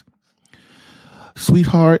this.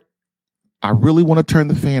 Sweetheart, I really want to turn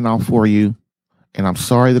the fan off for you, and I'm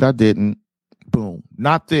sorry that I didn't. Boom.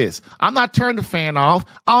 Not this. I'm not turning the fan off.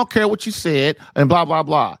 I don't care what you said, and blah, blah,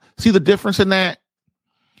 blah. See the difference in that?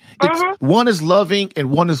 One is loving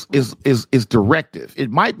and one is directive.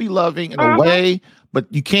 It might be loving in a way, but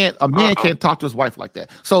a man can't talk to his wife like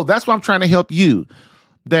that. So that's why I'm trying to help you.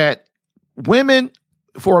 That women,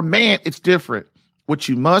 for a man, it's different. What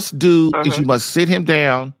you must do is you must sit him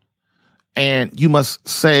down and you must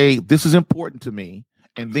say, this is important to me,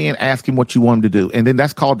 and then ask him what you want him to do. And then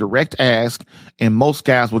that's called direct ask, and most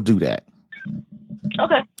guys will do that.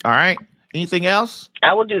 Okay. All right. Anything else?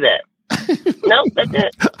 I will do that. Nope, that's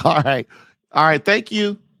it. All right. All right. Thank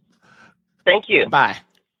you. Thank you. Bye.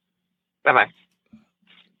 Bye-bye.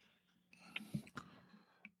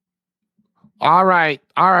 All right,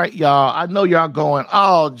 y'all. I know y'all going,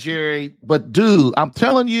 oh, Jerry, but dude, I'm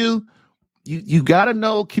telling you, you got to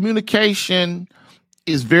know communication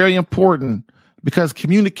is very important, because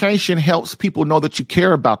communication helps people know that you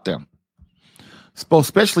care about them.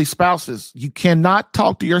 Especially spouses. You cannot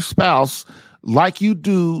talk to your spouse like you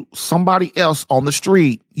do somebody else on the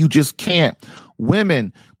street. You just can't.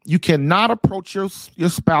 Women, you cannot approach your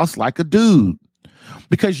spouse like a dude,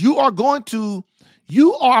 because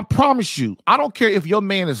I promise you, I don't care if your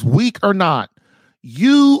man is weak or not,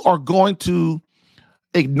 you are going to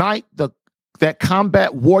ignite that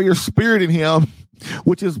combat warrior spirit in him,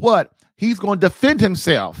 which is what? He's going to defend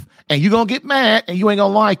himself, and you're going to get mad, and you ain't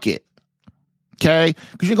going to like it. Okay?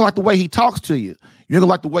 Because you're going to like the way he talks to you. You're going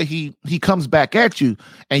to like the way he comes back at you,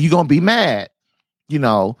 and you're going to be mad, you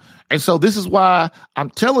know? And so this is why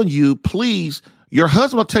I'm telling you, please, your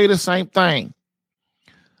husband will tell you the same thing.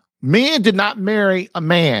 Men did not marry a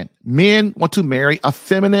man. Men want to marry a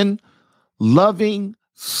feminine, loving,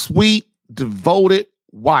 sweet, devoted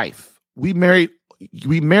wife. We married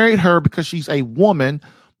her because she's a woman,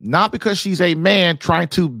 not because she's a man trying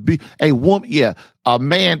to be a woman. Yeah, a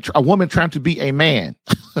woman trying to be a man.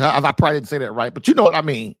 I probably didn't say that right, but you know what I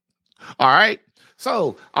mean. All right.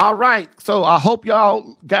 So, all right. So I hope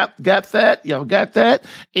y'all got that. Y'all got that.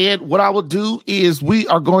 And what I will do is we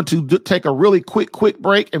are going to take a really quick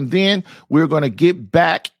break, and then we're going to get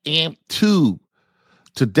back into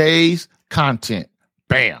today's content.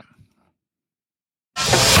 Bam.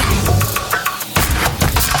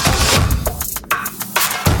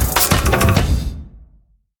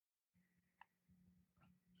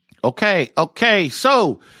 Okay.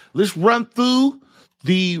 So let's run through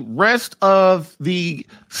the rest of the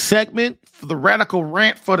segment for the Radical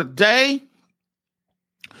Rant for today.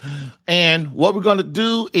 And what we're going to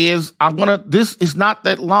do is this is not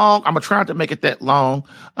that long. I'm going to try to make it that long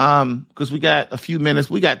because we got a few minutes.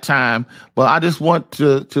 We got time. But I just want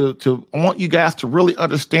I want you guys to really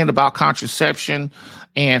understand about contraception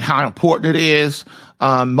and how important it is.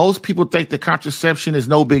 Most people think that contraception is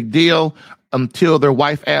no big deal until their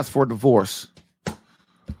wife asks for a divorce.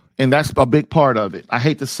 And that's a big part of it. I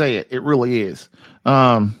hate to say it. It really is.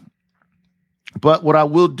 But what I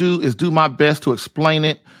will do is do my best to explain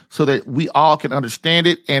it so that we all can understand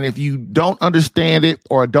it. And if you don't understand it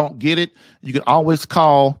or don't get it, you can always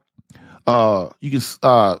call, you can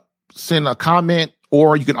send a comment,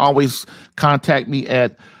 or you can always contact me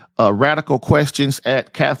at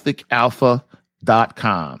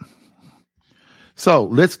radicalquestions@catholicalpha.com. So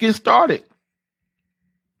let's get started.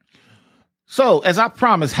 So as I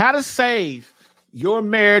promised, how to save your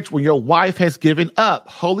marriage when your wife has given up.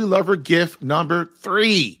 Holy Lover gift number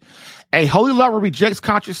 3. A holy lover rejects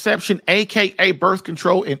contraception, aka birth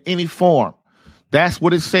control, in any form. That's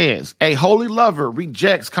what it says. A holy lover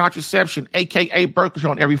rejects contraception, aka birth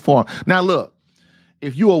control, in every form. Now look,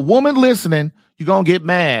 if you're a woman listening, you're going to get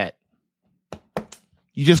mad.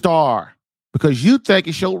 You just are. Because you think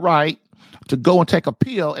it's your right to go and take a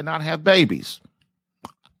pill and not have babies.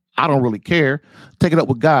 I don't really care. Take it up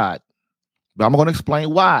with God. But I'm going to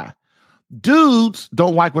explain why. Dudes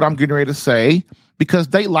don't like what I'm getting ready to say because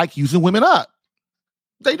they like using women up.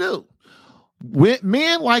 They do.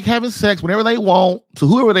 Men like having sex whenever they want, to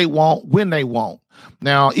whoever they want, when they want.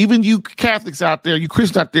 Now, even you Catholics out there, you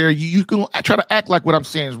Christians out there, you can try to act like what I'm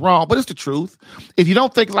saying is wrong, but it's the truth. If you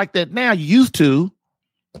don't think like that now, you used to.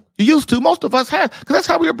 Most of us have, because that's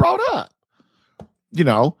how we were brought up. You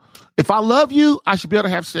know, if I love you, I should be able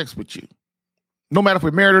to have sex with you, no matter if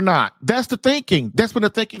we're married or not. That's the thinking. That's been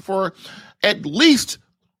the thinking for at least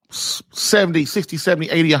 70, 60, 70,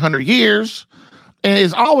 80, 100 years. And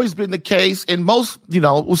it's always been the case in most,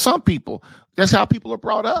 with some people. That's how people are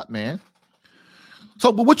brought up, man.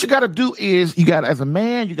 So, but what you got to do is as a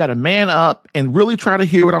man, you got to man up and really try to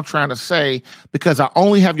hear what I'm trying to say, because I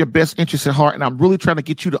only have your best interest at heart. And I'm really trying to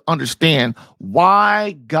get you to understand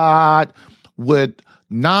why God would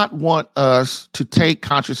not want us to take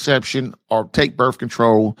contraception or take birth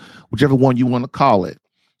control, whichever one you want to call it.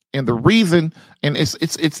 And the reason, and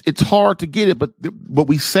it's hard to get it, but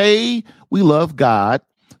we say we love God.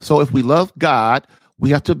 So if we love God, we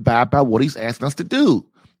have to abide by what he's asking us to do.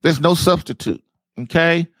 There's no substitute.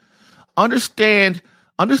 Okay. Understanding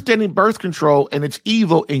birth control and its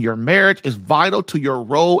evil in your marriage is vital to your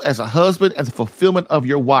role as a husband and the fulfillment of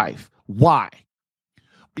your wife. Why?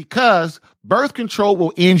 Because birth control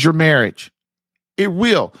will end your marriage. It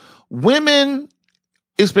will.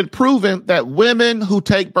 It's been proven that women who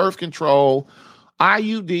take birth control,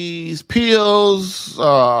 IUDs, pills,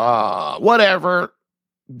 whatever,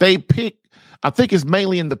 they pick, I think it's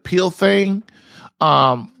mainly in the pill thing.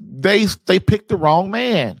 They pick the wrong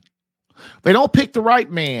man. They don't pick the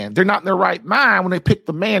right man. They're not in their right mind when they pick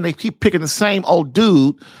the man. They keep picking the same old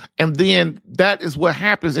dude. And then that is what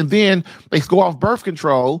happens. And then they go off birth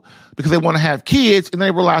control because they want to have kids. And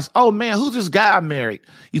they realize, oh man, who's this guy I married?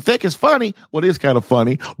 You think it's funny? Well, it is kind of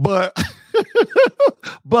funny, but,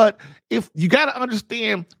 but if you got to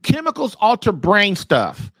understand, chemicals alter brain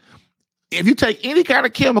stuff. If you take any kind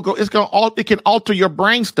of chemical, it can alter your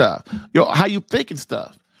brain stuff, how you think and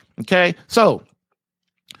stuff. Okay. So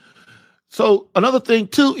another thing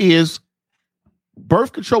too is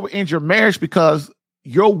birth control will end your marriage because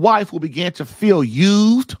your wife will begin to feel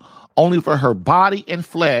used only for her body and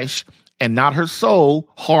flesh and not her soul,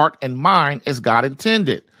 heart, and mind as God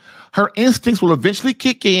intended. Her instincts will eventually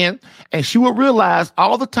kick in, and she will realize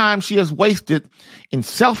all the time she has wasted in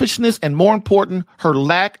selfishness and, more important, her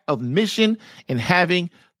lack of mission in having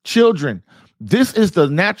children. This is the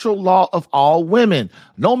natural law of all women,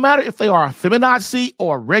 no matter if they are a feminazi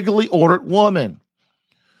or a regularly ordered woman.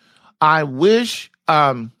 I wish,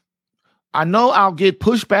 I know I'll get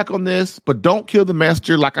pushback on this, but don't kill the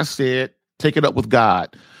messenger. Like I said, take it up with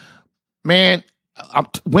God. Man,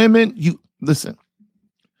 women, you listen.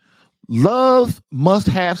 Love must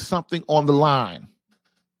have something on the line.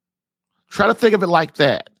 Try to think of it like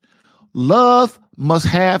that. Love must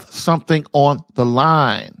have something on the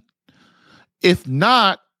line. If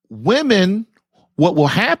not, women, what will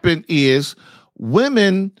happen is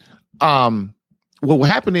women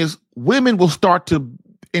will start to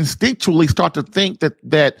instinctually start to think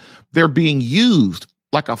that they're being used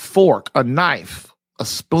like a fork, a knife, a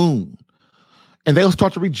spoon. And they'll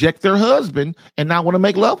start to reject their husband and not want to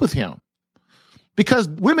make love with him. Because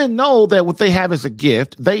women know that what they have is a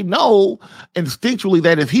gift. They know instinctually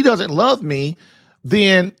that if he doesn't love me,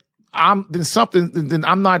 then I'm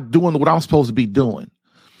not doing what I'm supposed to be doing.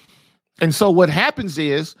 And so what happens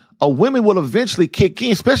is a woman will eventually kick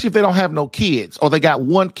in, especially if they don't have no kids or they got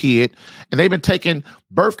one kid and they've been taking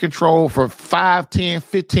birth control for 5, 10,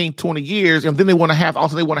 15, 20 years. And then they want to have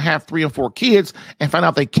 3 and 4 kids and find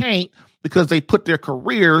out they can't because they put their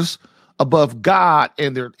careers above God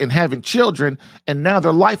and having children. And now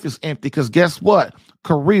their life is empty because guess what?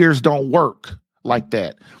 Careers don't work. like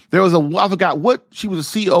that. There was I forgot what she was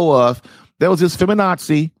a CEO of. There was this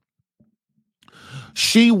feminazi.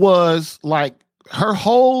 She was like, her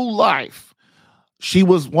whole life, she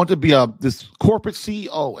wanted to be this corporate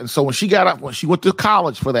CEO. And so when she went to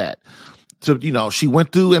college for that, she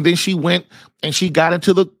went through, and then she went and she got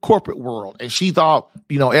into the corporate world. And she thought,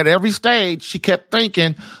 at every stage, she kept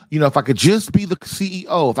thinking, if I could just be the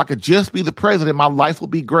CEO, if I could just be the president, my life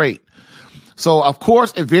would be great. So, of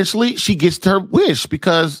course, eventually she gets to her wish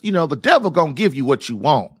because, the devil gonna give you what you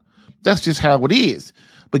want. That's just how it is.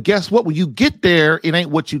 But guess what? When you get there, it ain't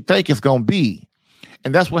what you think it's gonna be.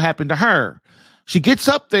 And that's what happened to her. She gets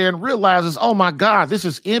up there and realizes, oh my God, this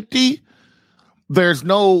is empty. There's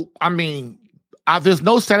no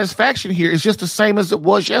satisfaction here. It's just the same as it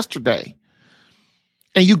was yesterday.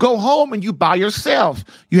 And you go home and you by yourself.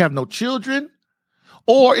 You have no children.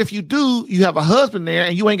 Or if you do, you have a husband there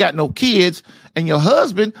and you ain't got no kids. And your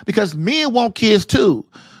husband, because men want kids too.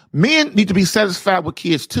 Men need to be satisfied with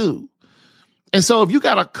kids too. And so if you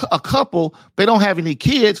got a couple, they don't have any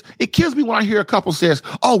kids. It kills me when I hear a couple says,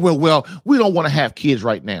 oh, well, we don't want to have kids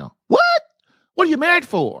right now. What? What are you married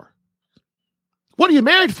for? What are you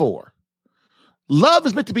married for? Love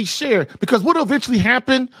is meant to be shared, because what will eventually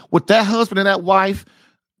happen with that husband and that wife?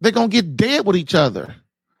 They're going to get dead with each other.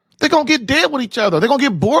 They're going to get dead with each other. They're going to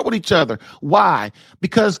get bored with each other. Why?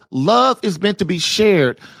 Because love is meant to be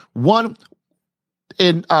shared. One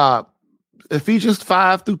in Ephesians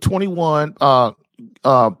 5-21,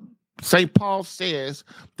 St. Paul says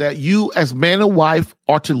that you as man and wife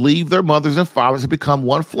are to leave their mothers and fathers and become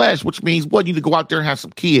one flesh, which means what? You need to go out there and have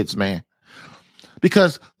some kids, man.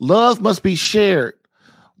 Because love must be shared.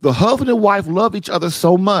 The husband and wife love each other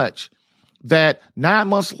so much that 9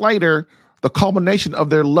 months later, the culmination of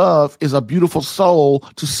their love is a beautiful soul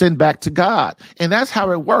to send back to God. And that's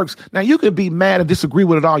how it works. Now, you can be mad and disagree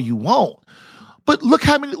with it all you want, but look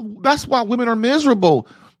that's why women are miserable.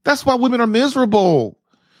 That's why women are miserable.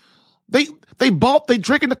 They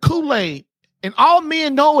drinking the Kool-Aid, and all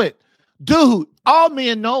men know it. Dude, all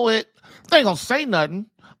men know it. They ain't gonna say nothing.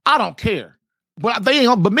 I don't care. But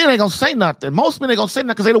men ain't gonna say nothing. Most men ain't gonna say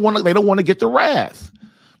nothing because they don't want to get the wrath.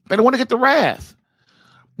 They don't want to get the wrath.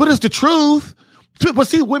 But it's the truth. But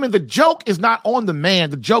see, women, the joke is not on the man.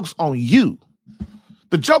 The joke's on you.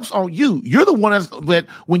 The joke's on you. You're the one that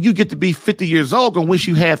when you get to be 50 years old and wish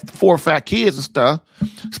you had 4 or 5 kids and stuff,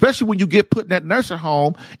 especially when you get put in that nursing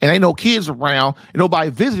home and ain't no kids around and nobody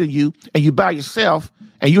visiting you and you by yourself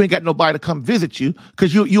and you ain't got nobody to come visit you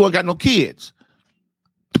because you ain't got no kids.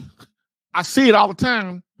 I see it all the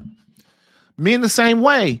time. Men the same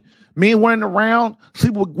way. Men running around,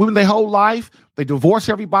 sleep with women their whole life. They divorce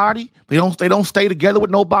everybody. They don't stay together with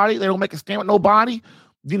nobody. They don't make a stand with nobody.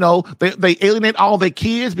 They alienate all their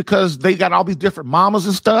kids because they got all these different mamas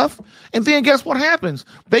and stuff. And then guess what happens?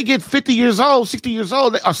 They get 50 years old, 60 years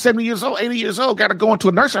old, or 70 years old, 80 years old, got to go into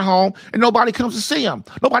a nursing home, and nobody comes to see them.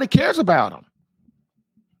 Nobody cares about them.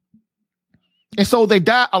 And so they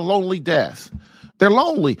die a lonely death. They're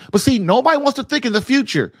lonely. But see, nobody wants to think in the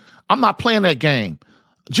future. I'm not playing that game.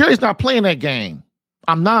 Jerry's not playing that game.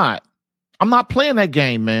 I'm not playing that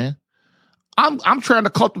game, man. I'm trying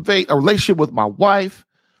to cultivate a relationship with my wife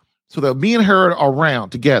so that me and her are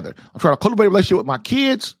around together. I'm trying to cultivate a relationship with my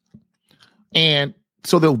kids, and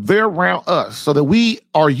so that they're around us, so that we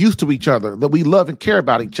are used to each other, that we love and care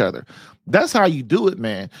about each other. That's how you do it,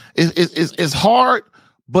 man. It's hard,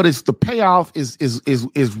 but the payoff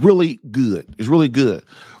is really good. It's really good.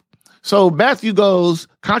 So Matthew goes,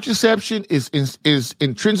 contraception is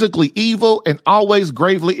intrinsically evil and always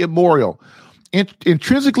gravely immoral.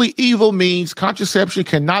 Intrinsically evil means contraception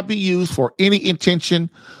cannot be used for any intention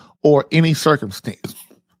or any circumstance.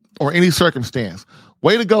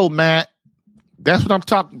 Way to go, Matt. That's what I'm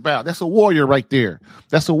talking about. That's a warrior right there.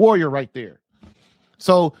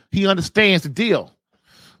 So he understands the deal.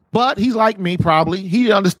 But he's like me, probably. He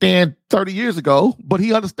didn't understand 30 years ago, but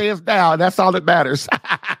he understands now, and that's all that matters.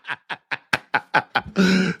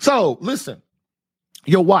 So, listen.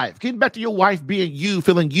 Your wife, getting back to your wife being you,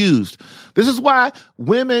 feeling used. This is why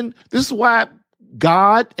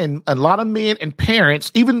God and a lot of men and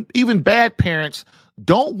parents, even bad parents,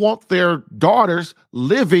 don't want their daughters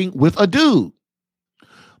living with a dude.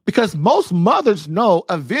 Because most mothers know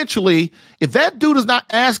eventually, if that dude is not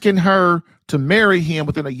asking her to marry him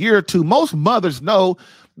within a year or two, most mothers know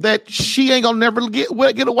that she ain't gonna never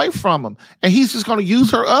get away from him, and he's just gonna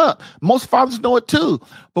use her up. Most fathers know it too.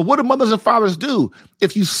 But what do mothers and fathers do?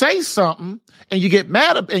 If you say something and you get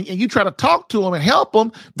mad and you try to talk to him and help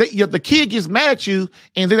him, the kid gets mad at you,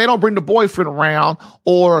 and then they don't bring the boyfriend around,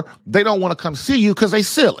 or they don't want to come see you because they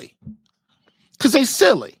silly.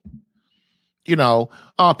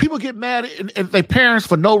 People get mad at their parents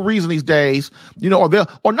for no reason these days,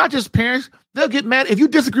 or not just parents. They'll get mad if you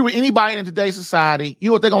disagree with anybody in today's society. You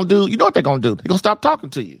know what they're going to do? You know what they're going to do? They're going to stop talking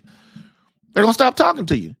to you. They're going to stop talking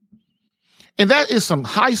to you. And that is some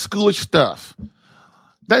high schoolish stuff.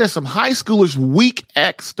 That is some high schoolish weak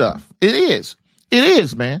act stuff. It is. It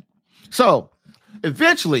is, man. So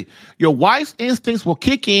eventually your wife's instincts will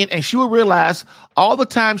kick in and she will realize all the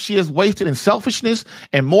time she has wasted in selfishness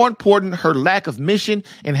and, more important, her lack of mission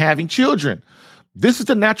in having children. This is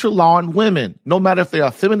the natural law in women, no matter if they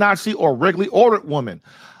are feminazi or regularly ordered women.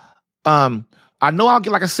 I know I'll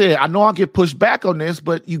get pushed back on this,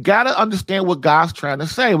 but you got to understand what God's trying to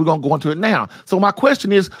say. We're going to go into it now. So my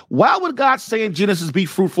question is, why would God say in Genesis, be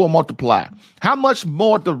fruitful and multiply? How much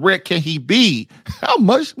more direct can he be? How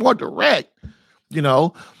much more direct?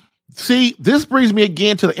 See, this brings me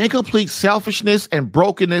again to the incomplete selfishness and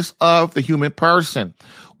brokenness of the human person.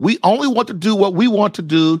 We only want to do what we want to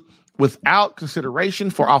do without consideration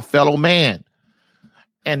for our fellow man.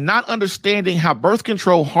 And not understanding how birth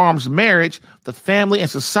control harms marriage, the family, and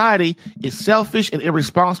society is selfish and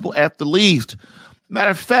irresponsible at the least.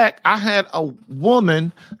 Matter of fact, I had a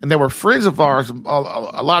woman, and they were friends of ours a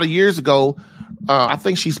lot of years ago. I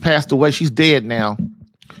think she's passed away. She's dead now.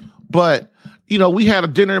 But, we had a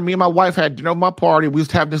dinner. Me and my wife had dinner at my party. We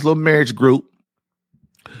was having this little marriage group.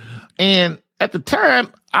 And at the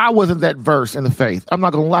time, I wasn't that versed in the faith. I'm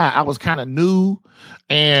not going to lie. I was kind of new.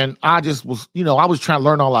 And I just was, I was trying to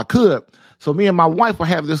learn all I could. So me and my wife were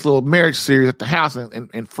having this little marriage series at the house,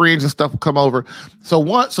 and friends and stuff would come over. So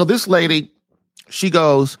this lady, she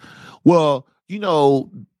goes, well,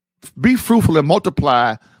 be fruitful and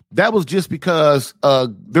multiply. That was just because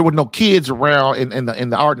there were no kids around in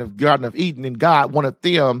the Garden of Eden, and God wanted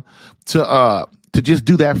them to just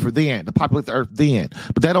do that for them, to populate the earth then.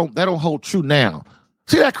 But that don't hold true now.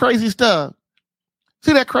 See that crazy stuff?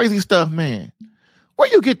 Man. Where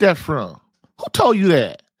you get that from? Who told you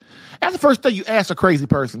that? That's the first thing you ask a crazy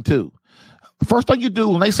person, too. The first thing you do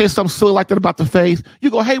when they say something silly like that about the faith, you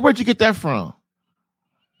go, hey, where'd you get that from?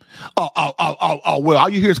 Well, all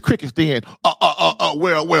you hear is crickets then.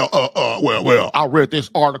 Well, I read this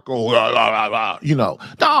article,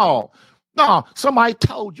 No, somebody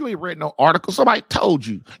told you. You ain't read no article. Somebody told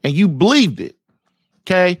you, and you believed it,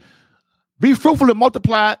 okay? Be fruitful and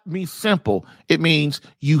multiply means simple. It means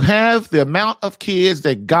you have the amount of kids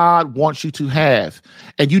that God wants you to have,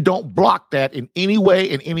 and you don't block that in any way,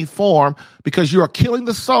 in any form, because you are killing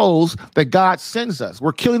the souls that God sends us.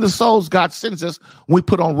 We're killing the souls God sends us when we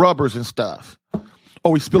put on rubbers and stuff,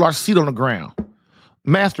 or we spill our seed on the ground,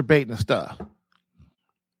 masturbating and stuff.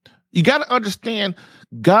 You got to understand,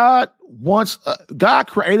 God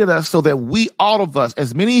created us so that we, all of us,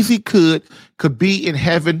 as many as he could be in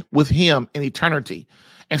heaven with him in eternity.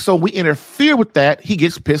 And so we interfere with that, he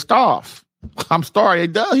gets pissed off. I'm sorry,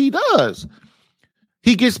 he does.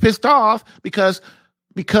 He gets pissed off because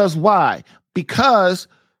why? Because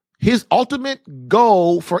his ultimate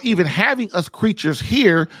goal for even having us creatures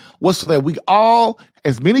here was so that we all,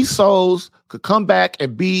 as many souls, could come back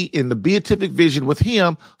and be in the beatific vision with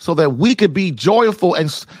him, so that we could be joyful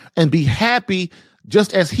and be happy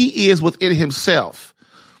just as he is within himself.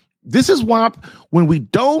 This is why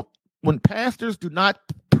when pastors do not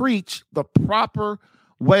preach the proper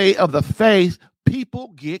way of the faith, people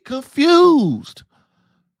get confused.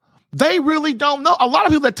 They really don't know. A lot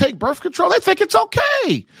of people that take birth control, they think it's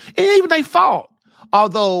okay. And even they fault.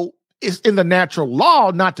 Although it's in the natural law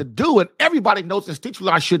not to do it. Everybody knows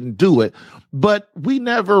instinctually I shouldn't do it. But we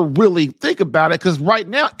never really think about it because right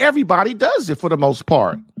now everybody does it for the most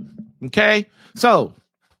part. Okay? So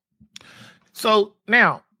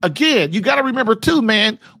now, again, you got to remember too,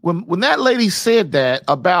 man, when that lady said that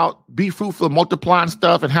about be fruitful and multiply and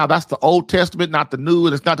stuff and how that's the Old Testament, not the New,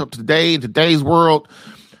 and it's not today in today's world.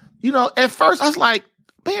 At first I was like,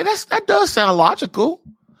 man, that does sound logical.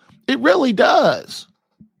 It really does.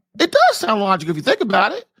 It does sound logical if you think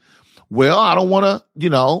about it. Well, I don't want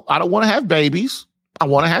to have babies. I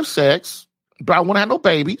want to have sex, but I don't want to have no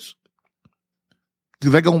babies.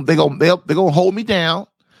 They're gonna hold me down.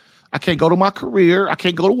 I can't go to my career. I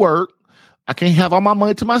can't go to work. I can't have all my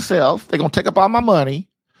money to myself. They're gonna take up all my money.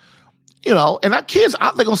 And that kids,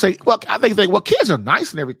 they're gonna say, well, I think kids are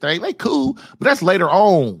nice and everything. They cool, but that's later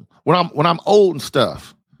on when I'm old and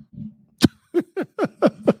stuff.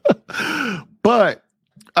 But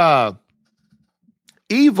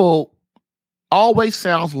evil always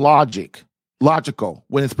sounds logical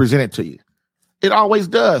when it's presented to you. It always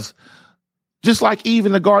does. Just like Eve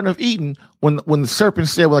in the Garden of Eden, when the serpent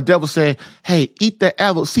said, when the devil said, hey, eat that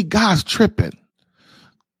apple. See, God's tripping.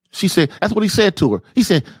 She said, that's what he said to her. He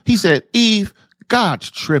said, Eve,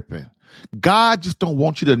 God's tripping. God just don't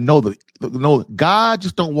want you to know God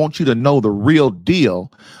just don't want you to know the real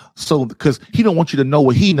deal. So, because he don't want you to know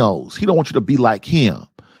what he knows. He don't want you to be like him.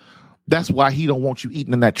 That's why he don't want you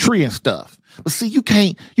eating in that tree and stuff. But see, you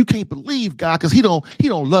can't believe God because he don't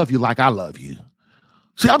love you like I love you.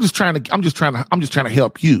 See, I'm just trying to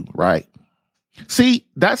help you, right? See,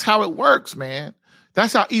 that's how it works, man.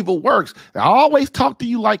 That's how evil works. They always talk to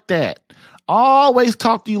you like that. Always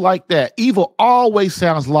talk to you like that. Evil always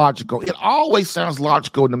sounds logical. It always sounds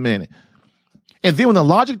logical in a minute. And then when the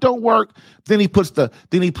logic don't work, then he puts the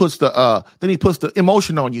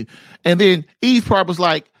emotion on you. And then Eve probably was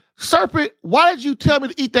like, serpent, why did you tell me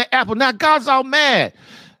to eat that apple? Now God's all mad.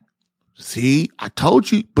 See, I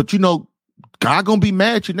told you, but God gonna be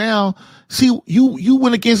mad at you now. See, you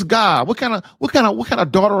went against God. What kind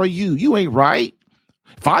of daughter are you? You ain't right.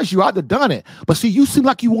 If I was you, I'd have done it. But see, you seem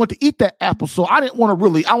like you want to eat that apple, so I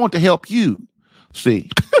want to help you. See.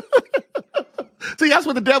 See, that's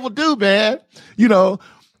what the devil do, man. You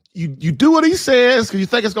do what he says because you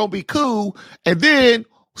think it's gonna be cool, and then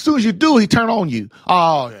as soon as you do, he turn on you.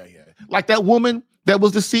 Oh, yeah. Like that woman that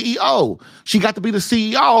was the CEO. She got to be the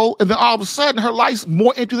CEO, and then all of a sudden her life's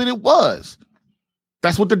more empty than it was.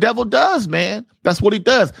 That's what the devil does, man. That's what he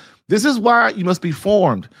does. This is why you must be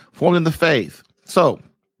formed in the faith.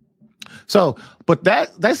 But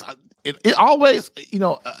that's it always,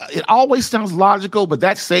 it always sounds logical, but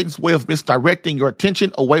that's Satan's way of misdirecting your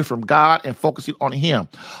attention away from God and focusing on him.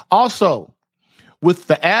 Also, with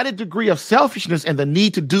the added degree of selfishness and the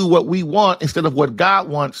need to do what we want instead of what God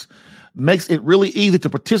wants, makes it really easy to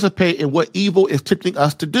participate in what evil is tempting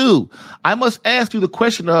us to do. I must ask you the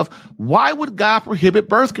question of, why would God prohibit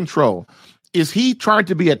birth control? Is he trying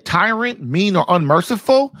to be a tyrant, mean, or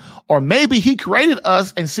unmerciful? Or maybe he created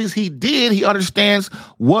us, and since he did, he understands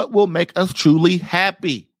what will make us truly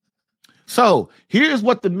happy. So here's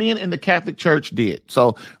what the men in the Catholic Church did.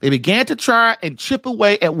 So they began to try and chip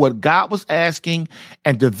away at what God was asking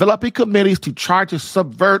and developing committees to try to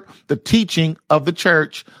subvert the teaching of the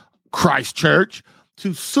church, Christ Church,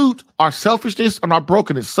 to suit our selfishness and our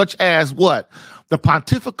brokenness, such as what? The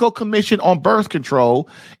Pontifical Commission on Birth Control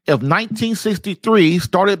of 1963,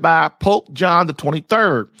 started by Pope John the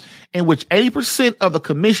 23rd, in which 80% of the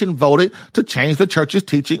commission voted to change the church's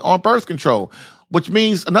teaching on birth control, which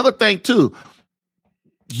means another thing too.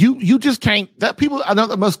 You just can't, that people,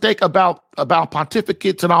 another mistake about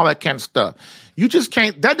pontificates and all that kind of stuff. You just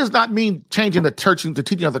can't, that does not mean changing the church and the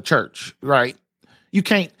teaching of the church, right? You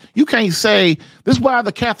can't say, this is why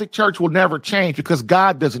the Catholic Church will never change, because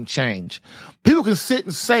God doesn't change. People can sit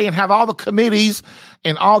and say and have all the committees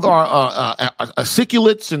and all the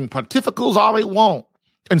encyclicals and pontificals all they want,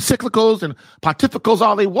 encyclicals and pontificals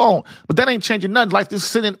all they want, but that ain't changing nothing. Like this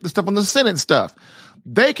Senate, the stuff on the Senate stuff.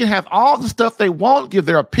 They can have all the stuff they want, give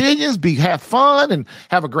their opinions, have fun and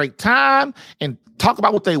have a great time and talk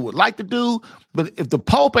about what they would like to do. But if the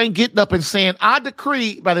Pope ain't getting up and saying, I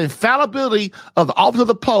decree by the infallibility of the office of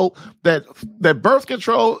the Pope that birth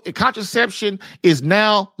control and contraception is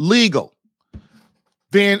now legal,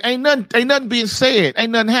 then ain't nothing being said.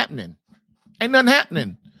 Ain't nothing happening.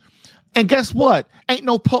 And guess what? Ain't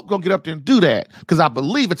no Pope gonna get up there and do that, because I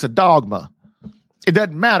believe it's a dogma. It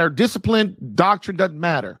doesn't matter. Discipline, doctrine doesn't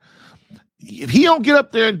matter. If he don't get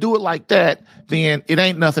up there and do it like that, then it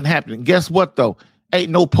ain't nothing happening. Guess what, though?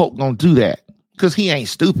 Ain't no Pope gonna do that, because he ain't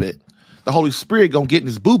stupid. The Holy Spirit gonna get in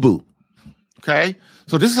his boo-boo. Okay?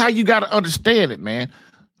 So this is how you got to understand it, man.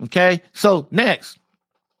 Okay? So next.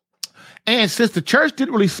 And since the church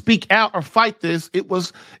didn't really speak out or fight this, it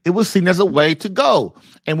was seen as a way to go.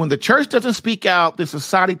 And when the church doesn't speak out, the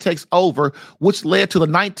society takes over, which led to the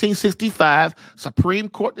 1965 Supreme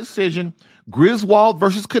Court decision, Griswold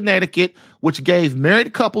versus Connecticut, which gave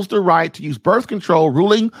married couples the right to use birth control,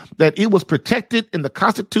 ruling that it was protected in the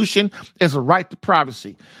Constitution as a right to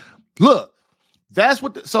privacy. Look, that's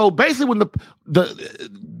what. So basically, when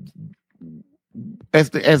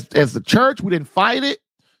as the church, we didn't fight it.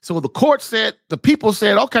 So the court said, the people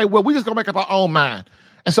said, okay, well, we're just going to make up our own mind.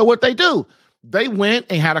 And so what they do, they went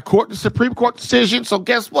and had a Supreme Court decision. So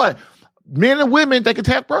guess what? Men and women, they could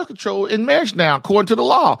have birth control in marriage now, according to the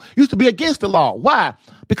law. Used to be against the law. Why?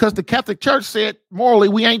 Because the Catholic Church said, morally,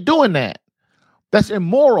 we ain't doing that. That's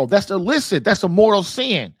immoral. That's illicit. That's a mortal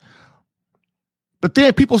sin. But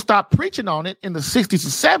then people stopped preaching on it in the 60s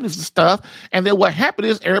and 70s and stuff. And then what happened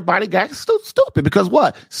is everybody got stupid, because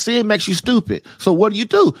what? Sin makes you stupid. So what do?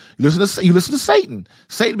 You listen to Satan.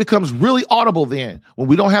 Satan becomes really audible then when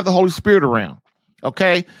we don't have the Holy Spirit around.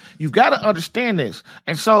 Okay, you've got to understand this.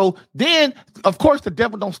 And so then, of course, the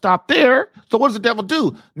devil don't stop there. So what does the devil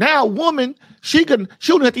do? Now, a woman, she don't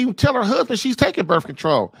have to even tell her husband she's taking birth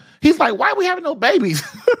control. He's like, why are we having no babies?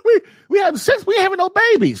 we having sex, we ain't having no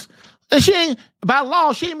babies. And she ain't, by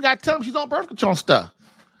law, she ain't even got to tell him she's on birth control and stuff.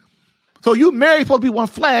 So you married supposed to be one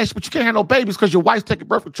flesh, but you can't have no babies because your wife's taking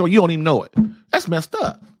birth control. You don't even know it. That's messed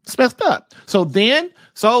up. It's messed up. So then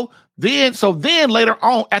later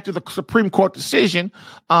on, after the Supreme Court decision,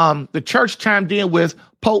 the church chimed in with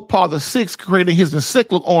Pope Paul VI creating his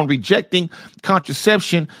encyclical on rejecting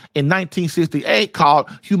contraception in 1968 called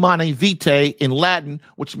Humanae Vitae in Latin,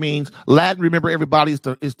 which means Latin. Remember, everybody is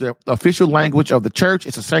the official language of the church.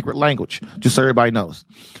 It's a sacred language, just so everybody knows.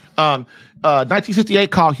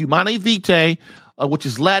 1968 called Humanae Vitae, which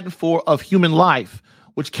is Latin for of human life,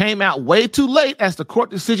 which came out way too late as the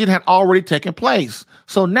court decision had already taken place.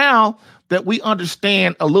 So now that we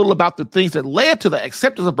understand a little about the things that led to the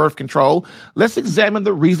acceptance of birth control, let's examine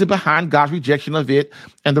the reason behind God's rejection of it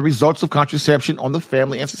and the results of contraception on the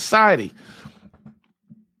family and society.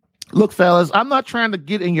 Look, fellas, I'm not trying to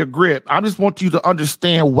get in your grip. I just want you to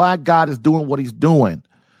understand why God is doing what he's doing.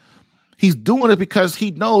 He's doing it because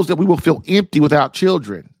he knows that we will feel empty without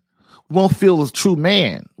children. We won't feel as true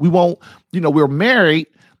man. We won't, we're married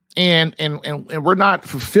and we're not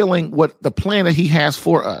fulfilling what the plan that he has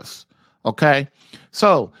for us. Okay.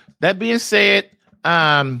 So that being said,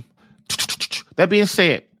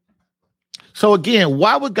 so again,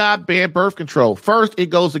 why would God ban birth control? First,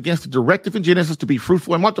 it goes against the directive in Genesis to be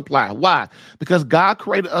fruitful and multiply. Why? Because God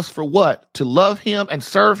created us for what? To love him and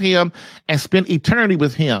serve him and spend eternity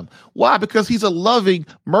with him. Why? Because he's a loving,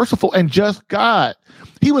 merciful, and just God.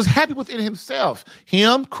 He was happy within himself.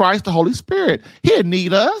 Him, Christ, the Holy Spirit. He didn't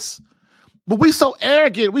need us. But we so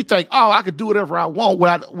arrogant, we think, oh, I could do whatever I want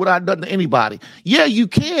without nothing to anybody. Yeah, you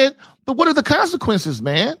can, but what are the consequences,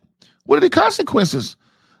 man? What are the consequences?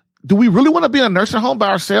 Do we really want to be in a nursing home by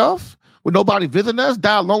ourselves with nobody visiting us,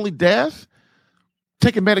 die a lonely death,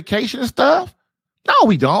 taking medication and stuff? No,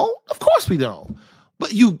 we don't. Of course we don't.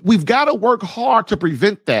 But we've got to work hard to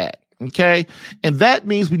prevent that. Okay. And that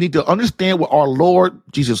means we need to understand what our Lord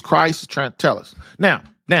Jesus Christ is trying to tell us.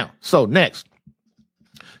 So next,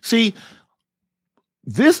 see,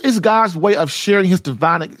 this is God's way of sharing his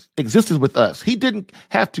divine existence with us. He didn't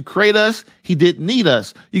have to create us. He didn't need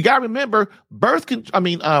us. You got to remember,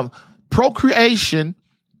 procreation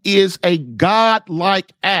is a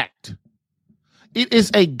God-like act. It is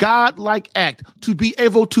a God-like act to be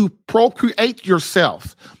able to procreate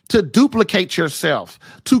yourself, to duplicate yourself,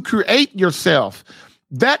 to create yourself.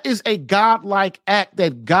 That is a God-like act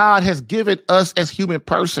that God has given us as human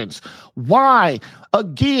persons. Why?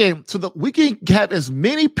 Again, so that we can have as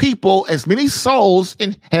many people, as many souls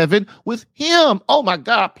in heaven with him. Oh my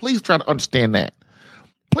God, please try to understand that.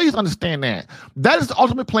 Please understand that. That is the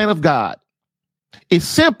ultimate plan of God. It's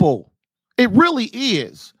simple. It really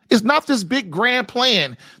is. It's not this big grand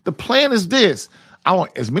plan. The plan is this. I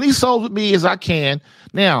want as many souls with me as I can.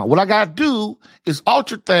 Now, what I got to do is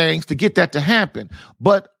alter things to get that to happen.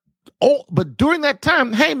 But during that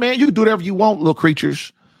time, hey, man, you can do whatever you want, little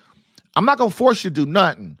creatures. I'm not going to force you to do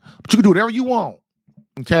nothing, but you can do whatever you want.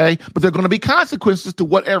 Okay. But there are going to be consequences to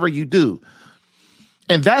whatever you do.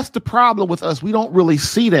 And that's the problem with us. We don't really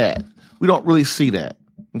see that.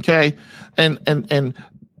 Okay. And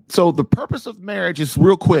so the purpose of marriage is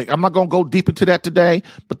real quick. I'm not going to go deep into that today,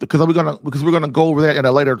 but because we're going to go over that in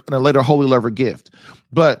a later Holy Lover gift.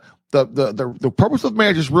 But the purpose of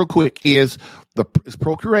marriage is real quick is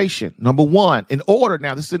procreation. Number one, in order.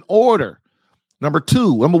 Now this is in order. Number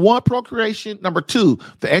one, procreation. Number two,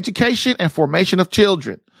 the education and formation of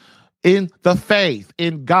children in the faith,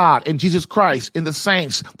 in God, in Jesus Christ, in the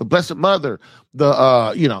saints, the Blessed Mother,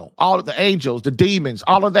 all of the angels, the demons,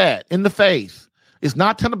 all of that in the faith. It's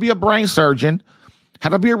not how to be a brain surgeon, how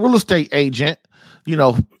to be a real estate agent,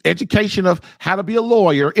 education of how to be a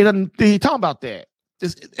lawyer. He's talking about that.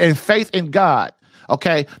 And faith in God.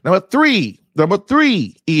 Okay. Number three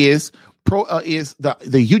is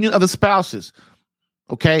the union of the spouses.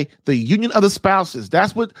 Okay. The union of the spouses.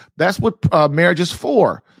 That's what marriage is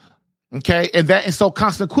for. Okay. And so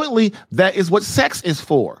consequently, that is what sex is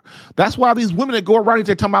for. That's why these women that go around and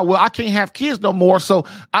they're talking about, well, I can't have kids no more, so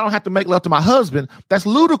I don't have to make love to my husband. That's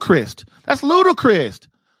ludicrous.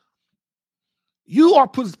 You are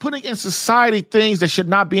putting in society things that should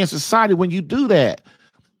not be in society when you do that.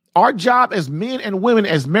 Our job as men and women,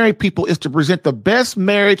 as married people, is to present the best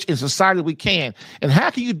marriage in society we can. And how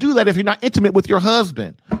can you do that if you're not intimate with your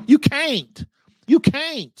husband? You can't.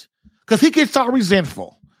 Because he gets all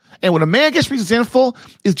resentful. And when a man gets resentful,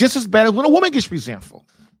 it's just as bad as when a woman gets resentful.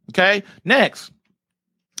 Okay? Next.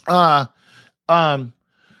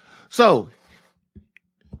 So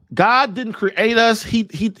God didn't create us. He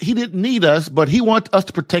didn't need us, but he wants us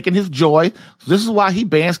to partake in his joy. So this is why he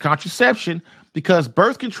bans contraception, because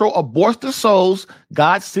birth control aborts the souls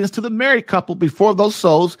God sends to the married couple before those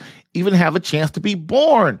souls even have a chance to be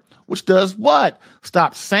born, which does what?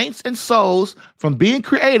 Stop saints and souls from being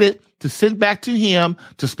created to send back to him,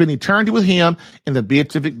 to spend eternity with him in the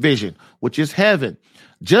beatific vision, which is heaven.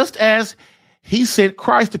 Just as he sent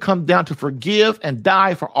Christ to come down to forgive and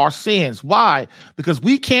die for our sins. Why? Because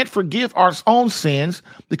we can't forgive our own sins,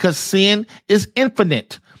 because sin is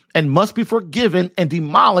infinite and must be forgiven and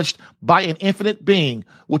demolished by an infinite being,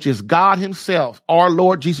 which is God himself, our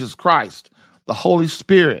Lord Jesus Christ, the Holy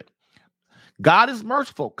Spirit. God is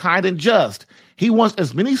merciful, kind, and just. He wants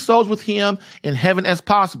as many souls with him in heaven as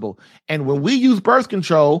possible. And when we use birth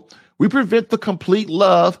control, we prevent the complete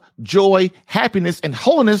love, joy, happiness, and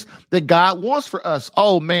wholeness that God wants for us.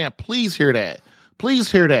 Oh, man, please hear that.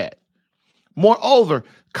 Please hear that. Moreover,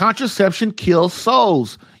 contraception kills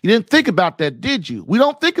souls. You didn't think about that, did you? We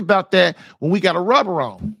don't think about that when we got a rubber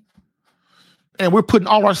on and we're putting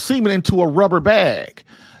all our semen into a rubber bag.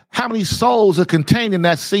 How many souls are contained in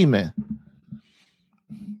that semen?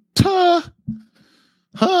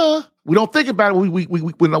 We don't think about it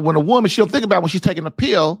when a woman, she don't think about it when she's taking a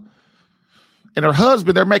pill and her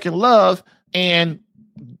husband, they're making love and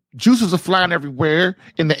juices are flying everywhere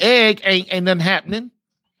and the egg ain't nothing happening.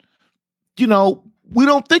 You know, we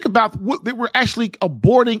don't think about that we're actually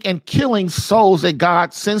aborting and killing souls that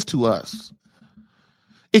God sends to us.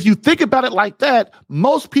 If you think about it like that,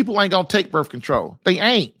 most people ain't going to take birth control. They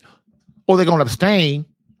ain't, or they're going to abstain.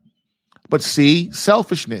 But see,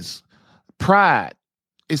 selfishness, pride,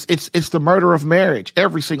 it's the murder of marriage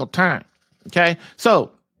every single time. Okay.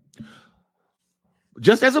 So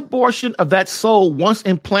just as abortion of that soul once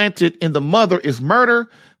implanted in the mother is murder,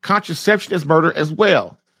 contraception is murder as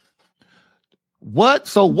well. What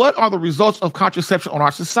are the results of contraception on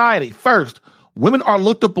our society? First, women are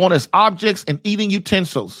looked upon as objects and eating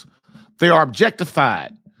utensils. They are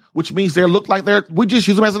objectified, which means we just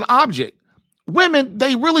use them as an object. Women,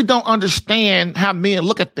 they really don't understand how men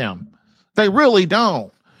look at them. They really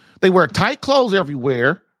don't. They wear tight clothes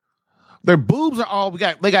everywhere. Their boobs are all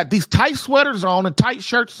they got these tight sweaters on and tight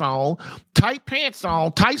shirts on, tight pants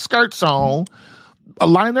on, tight skirts on,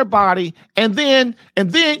 aligning their body. And then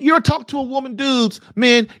you're talking to a woman, dudes,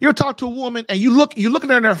 men, you're talking to a woman and you're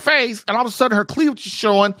looking at her face and all of a sudden her cleavage is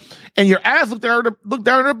showing and your eyes look down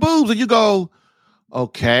at her boobs and you go,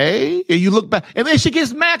 okay. And you look back and then she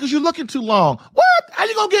gets mad because you're looking too long. What? How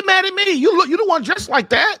you gonna get mad at me? You don't want to dress like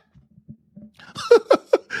that.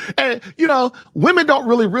 And, women don't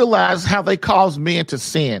really realize how they cause men to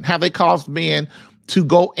sin, how they cause men to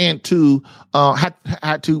go into how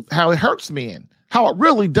it hurts men, how it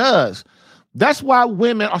really does. That's why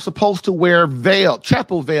women are supposed to wear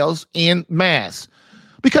chapel veils in mass,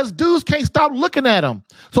 because dudes can't stop looking at them.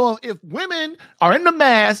 So if women are in the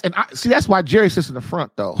mass, and that's why Jerry sits in the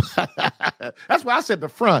front, though. That's why I said the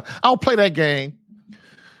front. I don't play that game.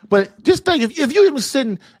 But just think, if you're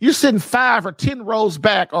sitting 5 or 10 rows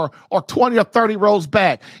back or 20 or 30 rows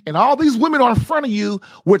back, and all these women are in front of you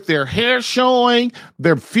with their hair showing,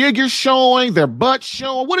 their figure showing, their butt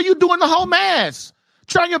showing. What are you doing the whole mass?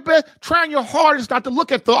 Trying your best, trying your hardest not to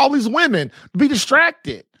look at all these women, to be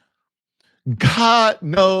distracted. God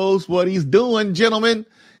knows what he's doing, gentlemen.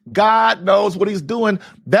 God knows what he's doing.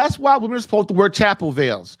 That's why women are supposed to wear chapel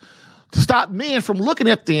veils, to stop men from looking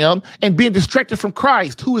at them and being distracted from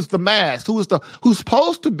Christ, who is the mass, who's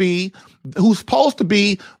supposed to be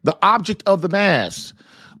the object of the mass.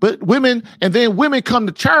 But women come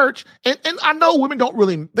to church, and I know women don't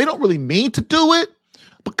really mean to do it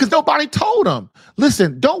because nobody told them.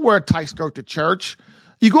 Listen, don't wear a tight skirt to church.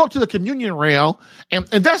 You go up to the communion rail, and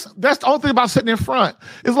that's the only thing about sitting in front.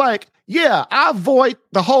 It's like, yeah, I avoid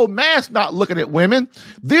the whole mass not looking at women.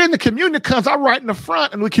 Then the communion comes, I'm right in the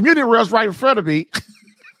front, and the communion rail's right in front of me.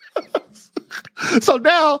 So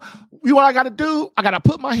now, what I got to do? I got to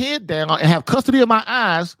put my head down and have custody of my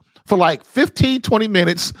eyes for like 15, 20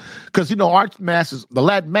 minutes, because, our mass is the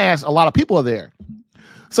Latin mass, a lot of people are there.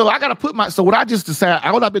 So I got to so what I just decided,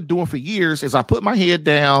 what I've been doing for years is I put my head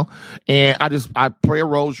down and I pray a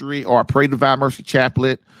rosary, or I pray Divine Mercy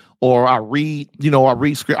Chaplet, or I read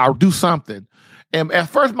script, I'll do something. And at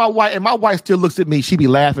first my wife still looks at me. She be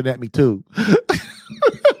laughing at me too.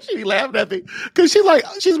 She be laughing at me because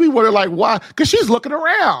she's be wondering like, why? Because she's looking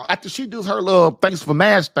around after she does her little thanks for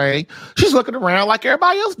mass thing. She's looking around like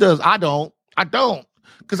everybody else does. I don't.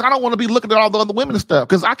 Because I don't want to be looking at all the other women and stuff.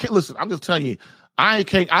 Because I can't, listen, I'm just telling you,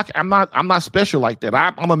 I'm not special like that.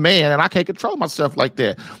 I'm a man and I can't control myself like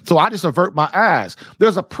that. So I just avert my eyes.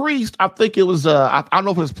 There's a priest, I think it was I don't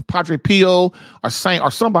know if it was Padre Pio or Saint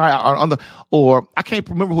or somebody or I can't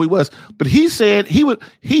remember who he was, but he said he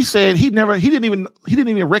didn't even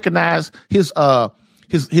recognize his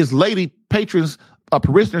lady patrons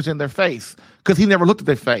parishioners in their face because he never looked at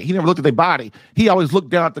their face. He never looked at their body. He always looked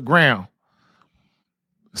down at the ground.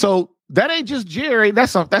 So that ain't just Jerry.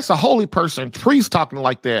 That's a holy person, priest talking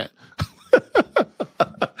like that.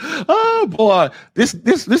 Oh boy, this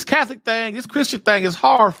Catholic thing, this Christian thing is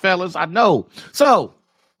hard, fellas. I know.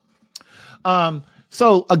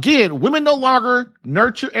 So again, women no longer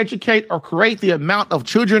nurture, educate, or create the amount of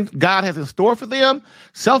children God has in store for them.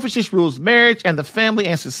 Selfishness rules marriage and the family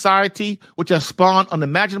and society, which has spawned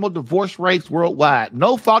unimaginable divorce rates worldwide.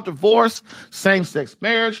 No-fault divorce, same-sex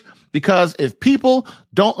marriage. Because if people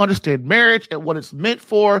don't understand marriage and what it's meant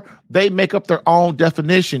for, they make up their own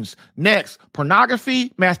definitions. Next,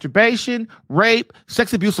 pornography, masturbation, rape,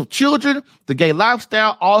 sex abuse of children, the gay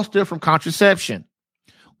lifestyle, all stem from contraception.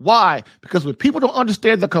 Why? Because when people don't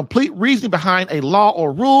understand the complete reasoning behind a law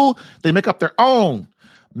or rule, they make up their own.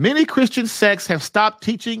 Many Christian sects have stopped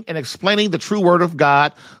teaching and explaining the true word of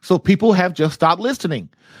God, so people have just stopped listening.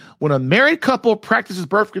 When a married couple practices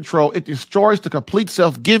birth control, it destroys the complete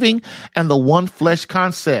self-giving and the one flesh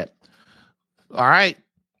concept. All right.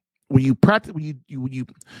 When you practice, you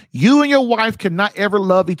and your wife cannot ever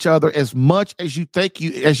love each other as much as you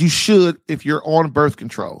should if you're on birth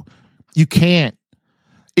control. You can't.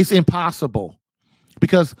 It's impossible.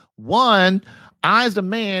 Because one, I as a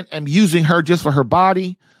man am using her just for her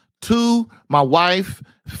body. Two, my wife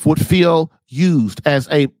would feel used as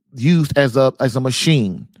a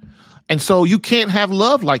machine. And so you can't have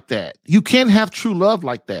love like that. You can't have true love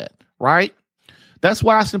like that, right? That's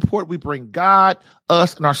why it's important we bring God,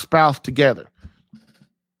 us, and our spouse together.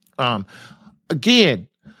 Again,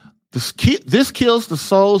 this kills the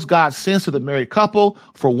souls God sends to the married couple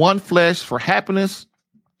for one flesh, for happiness,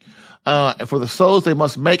 and for the souls they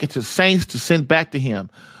must make into saints to send back to him.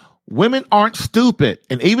 Women aren't stupid,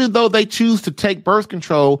 and even though they choose to take birth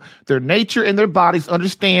control, their nature and their bodies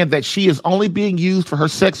understand that she is only being used for her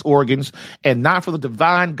sex organs and not for the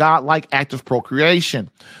divine, godlike act of procreation.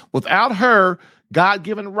 Without her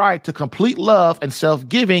God-given right to complete love and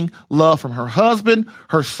self-giving love from her husband,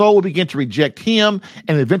 her soul will begin to reject him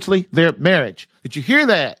and eventually their marriage. Did you hear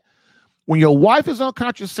that? When your wife is on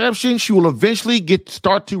contraception, she will eventually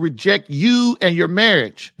start to reject you and your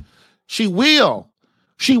marriage. She will.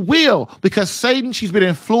 She will, because Satan, she's been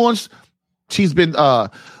influenced, she's been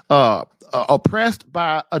oppressed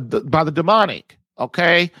by the demonic,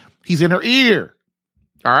 okay? He's in her ear,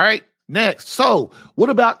 all right? Next, so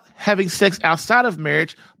what about having sex outside of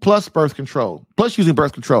marriage plus birth control, plus using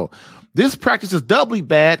birth control? This practice is doubly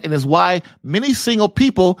bad and is why many single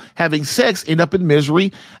people having sex end up in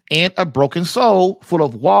misery and a broken soul full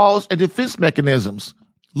of walls and defense mechanisms.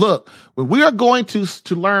 Look, when we are going to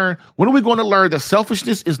learn, when are we going to learn that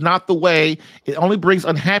selfishness is not the way? It only brings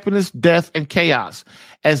unhappiness, death, and chaos.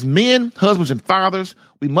 As men, husbands, and fathers,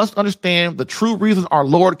 we must understand the true reason our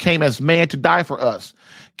Lord came as man to die for us.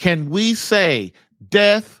 Can we say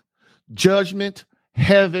death, judgment,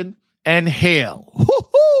 heaven, and hell?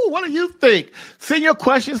 What do you think? Send your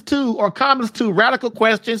questions to or comments to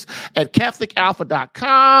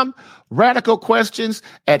radicalquestions@catholicalpha.com.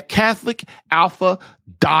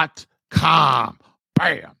 radicalquestions@catholicalpha.com.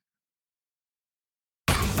 Bam.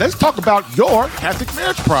 Let's talk about your Catholic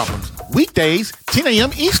marriage problems. Weekdays, 10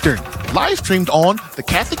 a.m. Eastern. Live streamed on the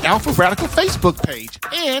Catholic Alpha Radical Facebook page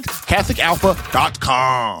and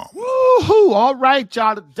CatholicAlpha.com. Woohoo! All right,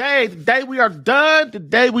 y'all. Today we are done.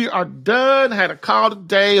 I had a call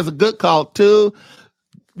today. It's a good call, too.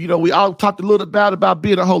 You know, we all talked a little about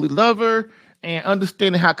being a holy lover and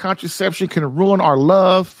understanding how contraception can ruin our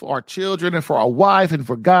love for our children and for our wife and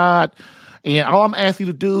for God. And all I'm asking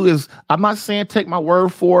you to do is, I'm not saying take my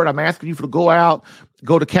word for it. I'm asking you to go out,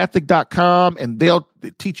 go to Catholic.com, and they'll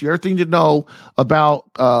teach you everything you know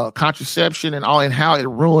about contraception and how it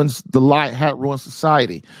ruins the life, how it ruins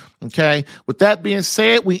society. Okay. With that being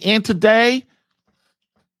said, we end today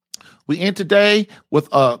with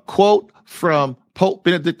a quote from Pope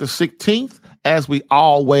Benedict XVI, as we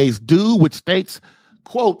always do, which states,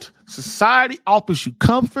 quote, "Society offers you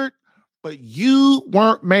comfort, but you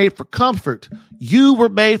weren't made for comfort. You were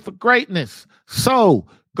made for greatness. So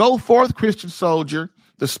go forth, Christian soldier.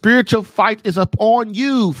 The spiritual fight is upon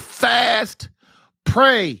you. Fast,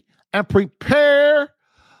 pray, and prepare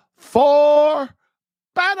for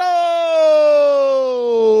battle."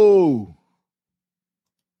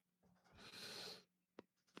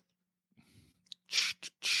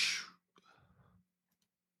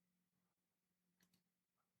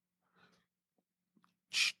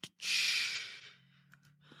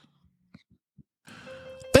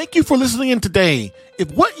 Thank you for listening in today.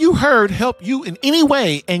 If what you heard helped you in any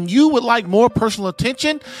way and you would like more personal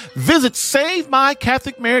attention, visit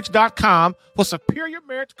SaveMyCatholicMarriage.com for superior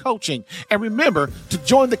marriage coaching. And remember to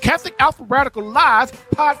join the Catholic Alpha Radical Live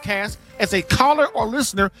podcast as a caller or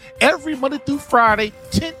listener every Monday through Friday,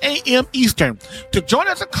 10 a.m. Eastern. To join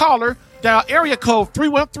as a caller, dial area code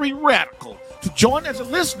 313-RADICAL. To join as a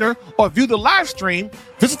listener or view the live stream,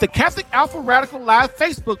 visit the Catholic Alpha Radical Live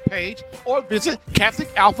Facebook page or visit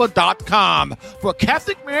CatholicAlpha.com for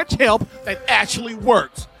Catholic marriage help that actually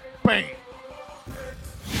works. Bam.